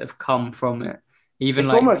players that have come from it. Even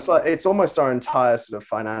it's almost our entire sort of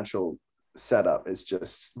financial setup is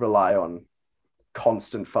just rely on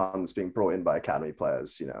constant funds being brought in by academy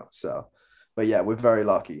players, you know. So, but yeah, we're very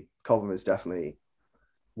lucky. Cobham is definitely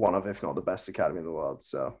one of, if not the best academy in the world.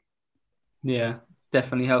 So yeah,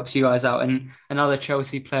 definitely helps you guys out. And another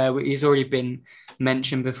Chelsea player, he's already been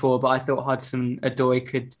mentioned before, but I thought Hudson-Odoi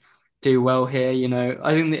could do well here. You know,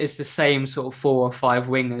 I think that it's the same sort of 4 or 5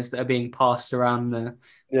 wingers that are being passed around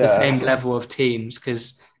the same level of teams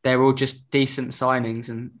because they're all just decent signings.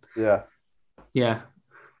 And yeah.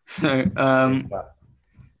 So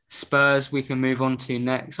Spurs we can move on to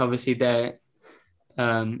next. Obviously they're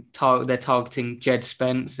targeting Jed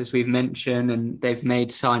Spence, as we've mentioned, and they've made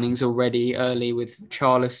signings already early with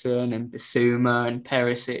Charlison and Bissouma and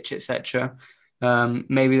Perisic, etc.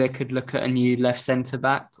 Maybe they could look at a new left centre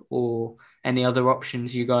back or any other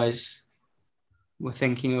options you guys were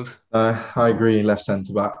thinking of. I agree, left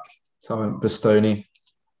centre back. So I went Bastoni,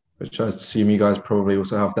 which I assume you guys probably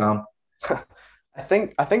also have down. I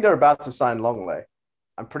think they're about to sign Longley.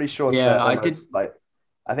 I'm pretty sure. Yeah,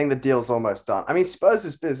 I think the deal's almost done. I mean,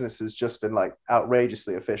 Spurs' business has just been like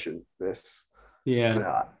outrageously efficient. You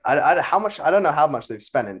know, I don't know how much they've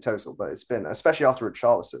spent in total, but it's been, especially after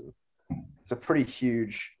Richarlison, it's a pretty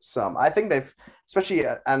huge sum. I think they've, especially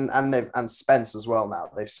and Spence as well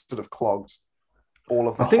now. They've sort of clogged all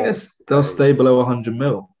of the. I think they'll stay below 100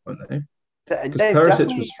 mil, won't they? Because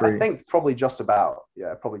Perisic was free. I think probably just about.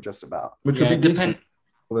 Yeah, probably just about. Which would be decent.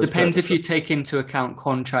 Depends if you take into account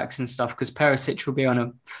contracts and stuff, because Perisic will be on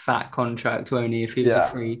a fat contract only if he was a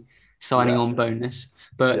free signing on bonus.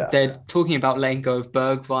 But they're talking about letting go of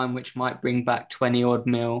Bergwijn, which might bring back 20 odd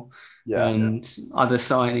mil and other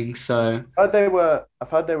signings. So I've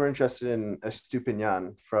heard they were interested in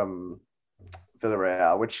Estupinian from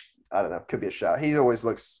Villarreal, which I don't know, could be a shout. He always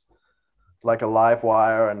looks like a live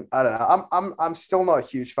wire, and I don't know. I'm still not a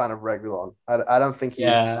huge fan of Reguilon. I don't think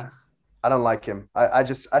he's. I don't like him. I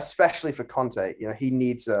just, especially for Conte, you know, he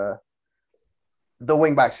needs the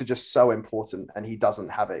wing backs are just so important, and he doesn't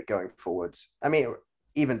have it going forwards. I mean,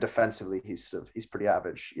 even defensively, he's pretty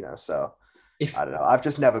average, you know. So I don't know. I've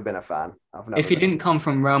just never been a fan. If he didn't come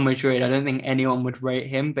from Real Madrid, I don't think anyone would rate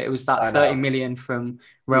him. But it was that 30 million from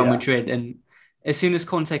Real Madrid, and as soon as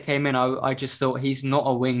Conte came in, I just thought he's not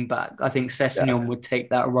a wing back. I think Sessegnon would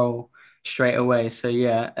take that role straight away. So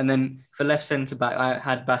yeah, and then for left centre back, I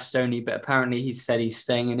had Bastoni, but apparently he said he's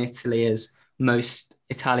staying in Italy, as most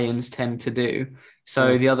Italians tend to do.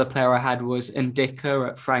 So the other player I had was Ndicka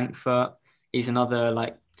at Frankfurt. He's another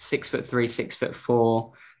like 6'3",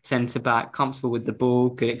 6'4" centre back, comfortable with the ball,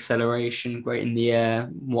 good acceleration, great in the air,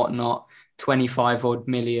 whatnot. 25 odd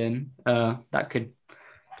million. That could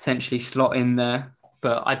potentially slot in there,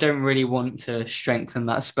 but I don't really want to strengthen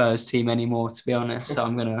that Spurs team anymore, to be honest. So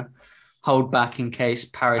I'm gonna hold back in case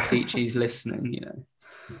Paratici's listening, you know.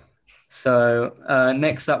 So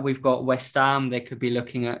next up, we've got West Ham. They could be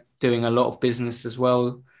looking at doing a lot of business as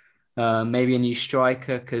well. Maybe a new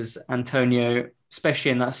striker, because Antonio,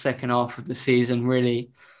 especially in that second half of the season, really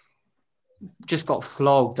just got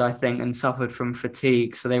flogged, I think, and suffered from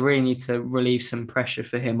fatigue. So they really need to relieve some pressure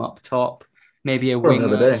for him up top. Maybe a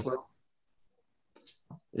winger as well.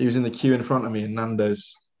 He was in the queue in front of me in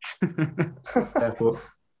Nando's airport.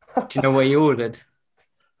 Do you know where you ordered?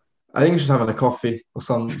 I think he was just having a coffee or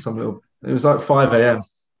some little. It was like 5 a.m.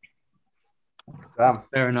 Damn.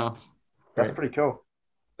 Fair enough. That's pretty cool.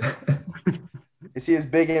 Is he as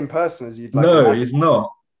big in person as you'd like? No, he's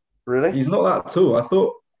not. Really? He's not that tall. I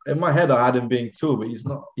thought in my head I had him being tall, but he's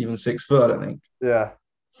not even 6 foot, I don't think. Yeah.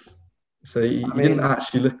 So he I didn't mean,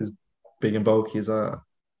 actually look as big and bulky as I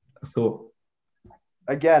thought.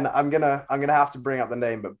 again, I'm gonna have to bring up the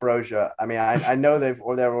name, but Brozier. I mean, I know they're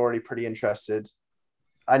already pretty interested.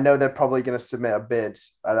 I know they're probably going to submit a bid.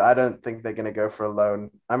 I don't think they're going to go for a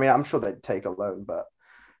loan. I mean, I'm sure they'd take a loan, but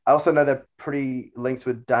I also know they're pretty linked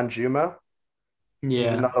with Danjuma, who's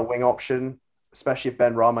Yeah. another wing option, especially if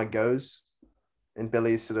Ben Rama goes in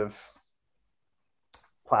Billy's sort of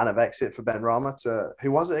plan of exit for Ben Rama to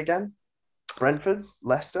who was it again? Brentford,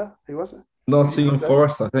 Leicester, who was it? Nottingham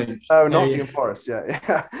Forest, I think. Oh, Yeah, yeah. Nottingham Forest,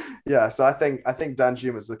 yeah, yeah. So I think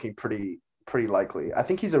Danjuma is looking pretty likely. I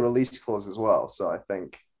think he's a release clause as well. So I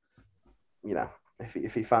think,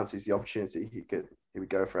 if he fancies the opportunity, he would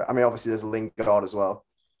go for it. I mean, obviously there's Lingard as well,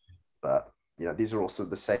 but these are also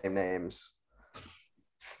the same names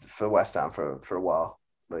for West Ham for a while.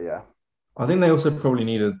 But yeah, I think they also probably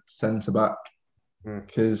need a centre back Mm.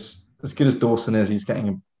 because as good as Dawson is, he's getting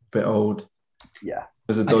a bit old. yeah,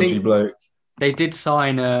 As a I dodgy think bloke. they did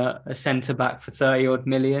sign a centre back for 30 odd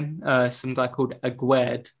million, some guy called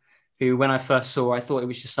Aguerd, who when I first saw, I thought it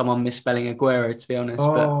was just someone misspelling Aguero, to be honest.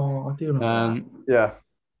 But Oh, I do remember that. yeah.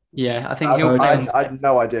 yeah, I think I, he'll play I on. I had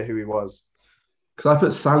no idea who he was. Because I put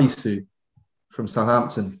Salisu from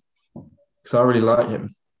Southampton because I really like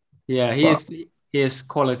him. Yeah, But he is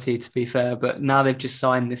quality, to be fair. But now they've just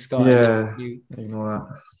signed this guy yeah, who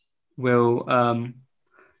ignore will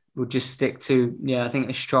will just stick to, yeah, I think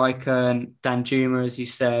a striker and Danjuma, as you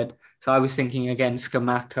said. So I was thinking again,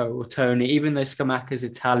 Scamacca or Tony, even though Scamacca's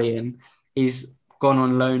Italian, he's gone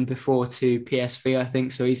on loan before to PSV, I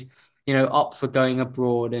think. So he's, up for going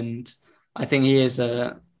abroad. And I think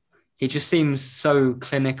he just seems so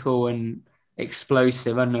clinical and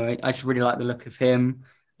explosive. I don't know. I just really like the look of him.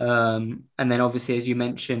 And then obviously, as you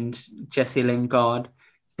mentioned, Jesse Lingard.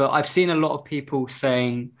 But I've seen a lot of people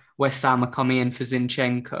saying West Ham are coming in for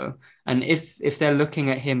Zinchenko. And if they're looking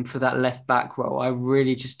at him for that left back role, I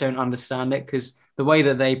really just don't understand it because the way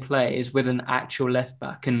that they play is with an actual left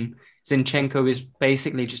back, and Zinchenko is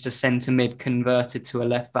basically just a centre mid converted to a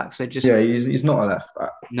left back. So it just that. Yeah, he's not a left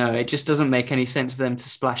back. no, it just doesn't make any sense for them to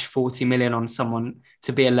splash 40 million on someone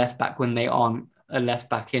to be a left back when they aren't a left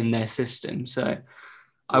back in their system. So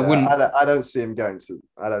I Yeah, wouldn't. I don't see him going to.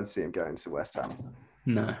 I don't see him going to West Ham.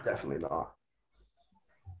 No. Definitely not.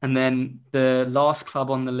 And then the last club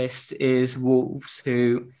on the list is Wolves,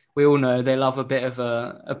 who we all know they love a bit of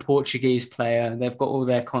a Portuguese player. They've got all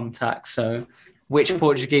their contacts. So which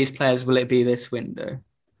Portuguese players will it be this window?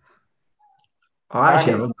 I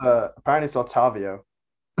actually haven't. Apparently it's Otavio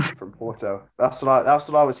from Porto. That's what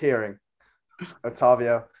I was hearing.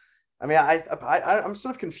 Otavio. I mean, I'm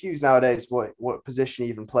sort of confused nowadays what position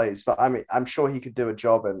he even plays, but I mean, I'm sure he could do a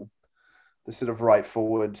job in the sort of right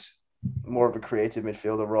forward, more of a creative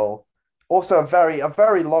midfielder role. Also, a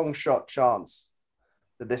very long shot chance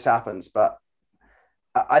that this happens, but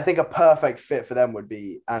I think a perfect fit for them would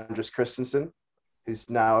be Andres Christensen, who's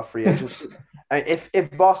now a free agent.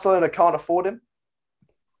 If Barcelona can't afford him,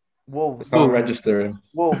 Wolves, I'll register him.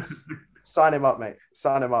 Wolves, sign him up, mate.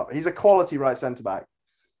 Sign him up. He's a quality right centre back.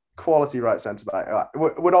 Quality right centre back.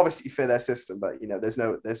 Would obviously fit their system, but there's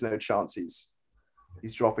no chance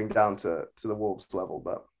he's dropping down to the Wolves level.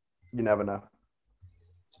 But you never know.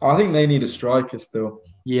 I think they need a striker still.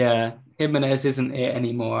 Yeah, Jimenez isn't it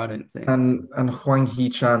anymore, I don't think. And Hwang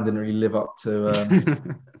Hee-chan didn't really live up to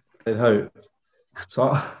they'd hoped.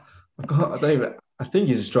 So I think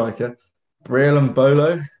he's a striker. Braylon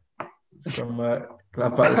Bolo from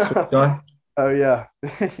Gladbach, the Swiss guy. Oh yeah.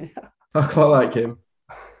 I quite like him.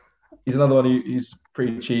 He's another one who's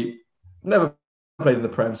pretty cheap. Never played in the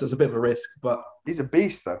Prem, so it's a bit of a risk. But he's a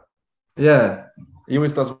beast, though. yeah, he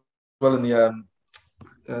always does well in the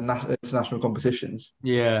international competitions.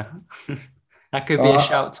 Yeah, that could be a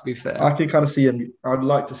shout, to be fair. I can kind of see him. I'd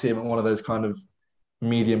like to see him at one of those kind of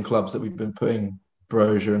medium clubs that we've been putting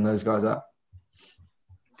Brozier and those guys at.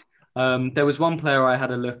 There was one player I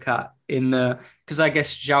had a look at because I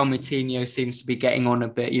guess João Moutinho seems to be getting on a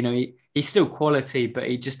bit. He's still quality, but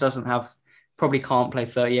he just probably can't play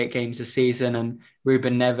 38 games a season. And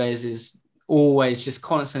Ruben Neves is always just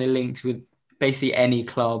constantly linked with basically any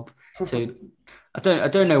club. So I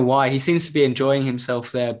don't know why. He seems to be enjoying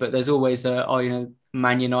himself there, but there's always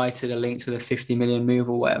Man United are linked with a 50 million move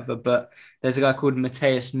or whatever. But there's a guy called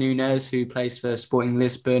Mateus Nunes who plays for Sporting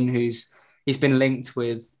Lisbon, he's been linked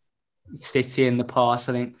with City in the past.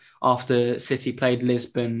 I think after City played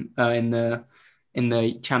Lisbon in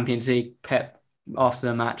the Champions League, Pep after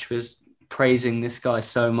the match was praising this guy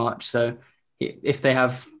so much. So if they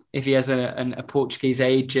have if he has a Portuguese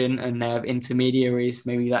agent and they have intermediaries,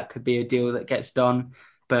 maybe that could be a deal that gets done.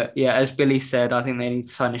 But yeah, as Billy said, I think they need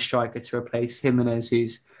to sign a striker to replace Jimenez,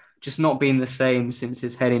 who's just not been the same since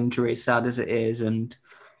his head injury, sad as it is. And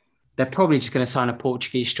they're probably just going to sign a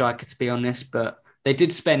Portuguese striker, to be honest. But they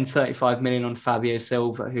did spend 35 million on Fabio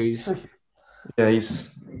Silva, who's Yeah,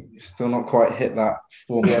 he's still not quite hit that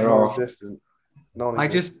form Yeah, there are.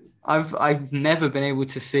 I've never been able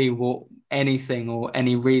to see anything or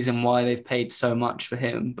any reason why they've paid so much for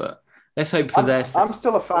him. But let's hope for this. I'm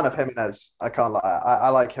still a fan of Jimenez. I can't lie. I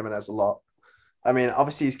like Jimenez a lot. I mean,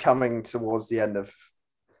 obviously he's coming towards the end of.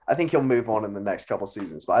 I think he'll move on in the next couple of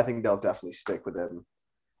seasons, but I think they'll definitely stick with him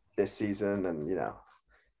this season. And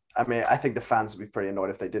I mean, I think the fans would be pretty annoyed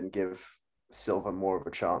if they didn't give Silva more of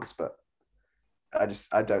a chance. But I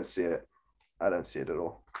don't see it. I don't see it at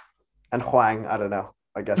all. And Hwang, I don't know.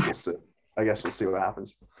 I guess we'll see. I guess we'll see what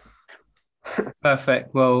happens.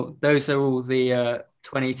 Perfect. Well, those are all the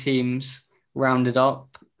 20 teams rounded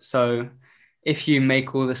up. So if you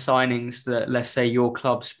make all the signings that, let's say, your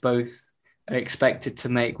clubs both are expected to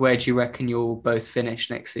make, where do you reckon you'll both finish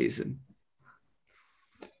next season?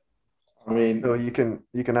 I mean, so you can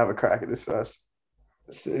have a crack at this first.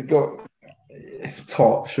 It's got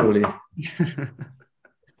top, surely.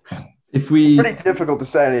 It's pretty difficult to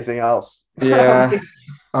say anything else. Yeah.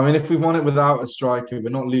 I mean, if we won it without a striker, we're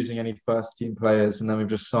not losing any first team players, and then we've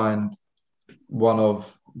just signed one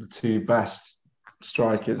of the two best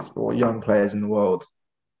strikers or young players in the world.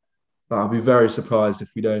 But I'll be very surprised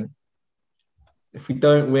if we don't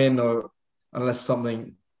win, or unless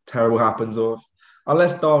something terrible happens, or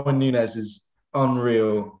unless Darwin Núñez is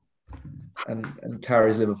unreal and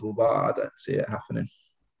carries Liverpool. But I don't see it happening.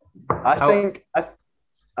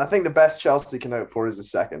 I think the best Chelsea can hope for is a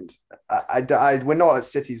second. We're not at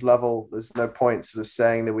City's level. There's no point sort of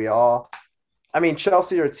saying that we are. I mean,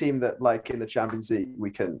 Chelsea are a team that, like in the Champions League, we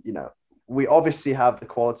can, we obviously have the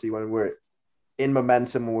quality when we're in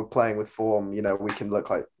momentum and we're playing with form. We can look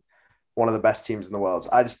like one of the best teams in the world.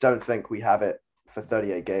 I just don't think we have it for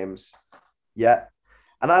 38 games yet.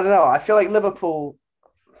 And I don't know. I feel like Liverpool,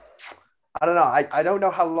 I don't know. I don't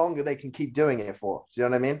know how long they can keep doing it for. Do you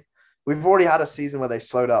know what I mean? We've already had a season where they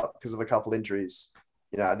slowed up because of a couple injuries.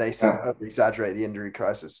 They sort of exaggerate the injury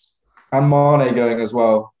crisis. And Mane going as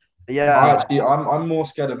well. Yeah. I'm more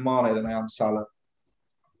scared of Mane than I am Salah.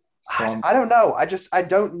 So I don't know. I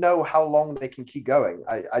don't know how long they can keep going.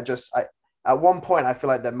 At one point, I feel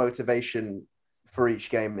like their motivation for each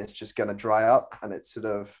game is just going to dry up. And it's sort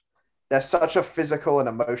of, there's such a physical and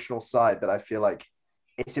emotional side that I feel like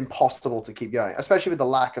it's impossible to keep going, especially with the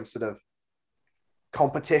lack of sort of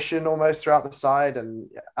competition almost throughout the side. And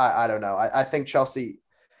I don't know. I think Chelsea,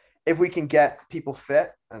 if we can get people fit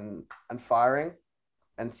and firing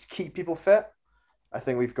and keep people fit, I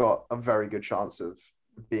think we've got a very good chance of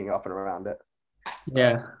being up and around it.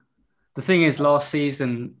 Yeah. The thing is, last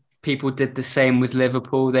season, people did the same with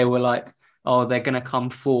Liverpool. They were like, oh, they're going to come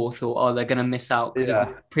fourth, or oh, they're going to miss out because of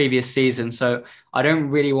the previous season. So I don't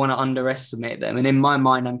really want to underestimate them. And in my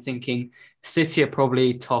mind, I'm thinking City are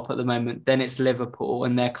probably top at the moment. Then it's Liverpool,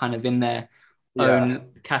 and they're kind of in their own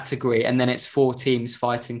category. And then it's 4 teams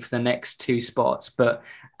fighting for the next 2 spots. But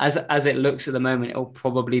as it looks at the moment, it'll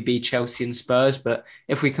probably be Chelsea and Spurs. But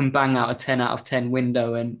if we can bang out a 10 out of 10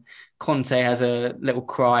 window and Conte has a little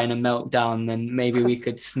cry and a meltdown, then maybe we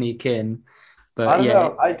could sneak in. But I don't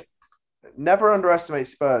know. Never underestimate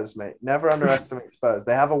Spurs, mate. Never underestimate Spurs.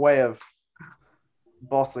 They have a way of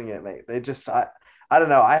bossing it, mate. They just, I don't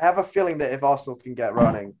know. I have a feeling that if Arsenal can get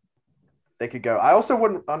running, they could go. I also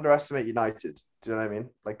wouldn't underestimate United. Do you know what I mean?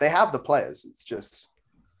 Like, they have the players. It's just,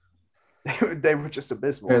 they were just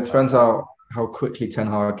abysmal. Yeah, it depends how quickly Ten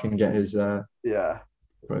Hag can get his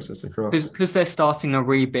process across. Because they're starting a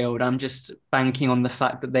rebuild, I'm just banking on the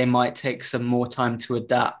fact that they might take some more time to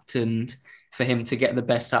adapt and for him to get the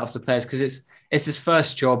best out of the players, because it's his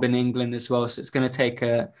first job in England as well, so it's going to take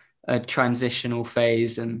a transitional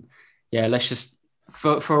phase. And yeah, let's just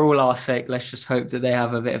for all our sake, let's just hope that they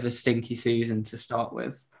have a bit of a stinky season to start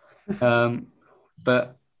with.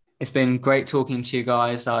 But it's been great talking to you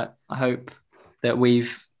guys. I hope that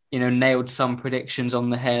we've nailed some predictions on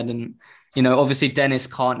the head, and obviously Dennis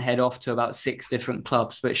can't head off to about 6 different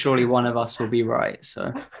clubs, but surely one of us will be right.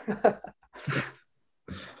 So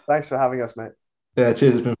thanks for having us, mate. Yeah,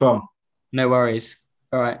 cheers. It's been fun. No worries.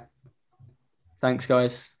 All right. Thanks,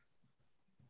 guys.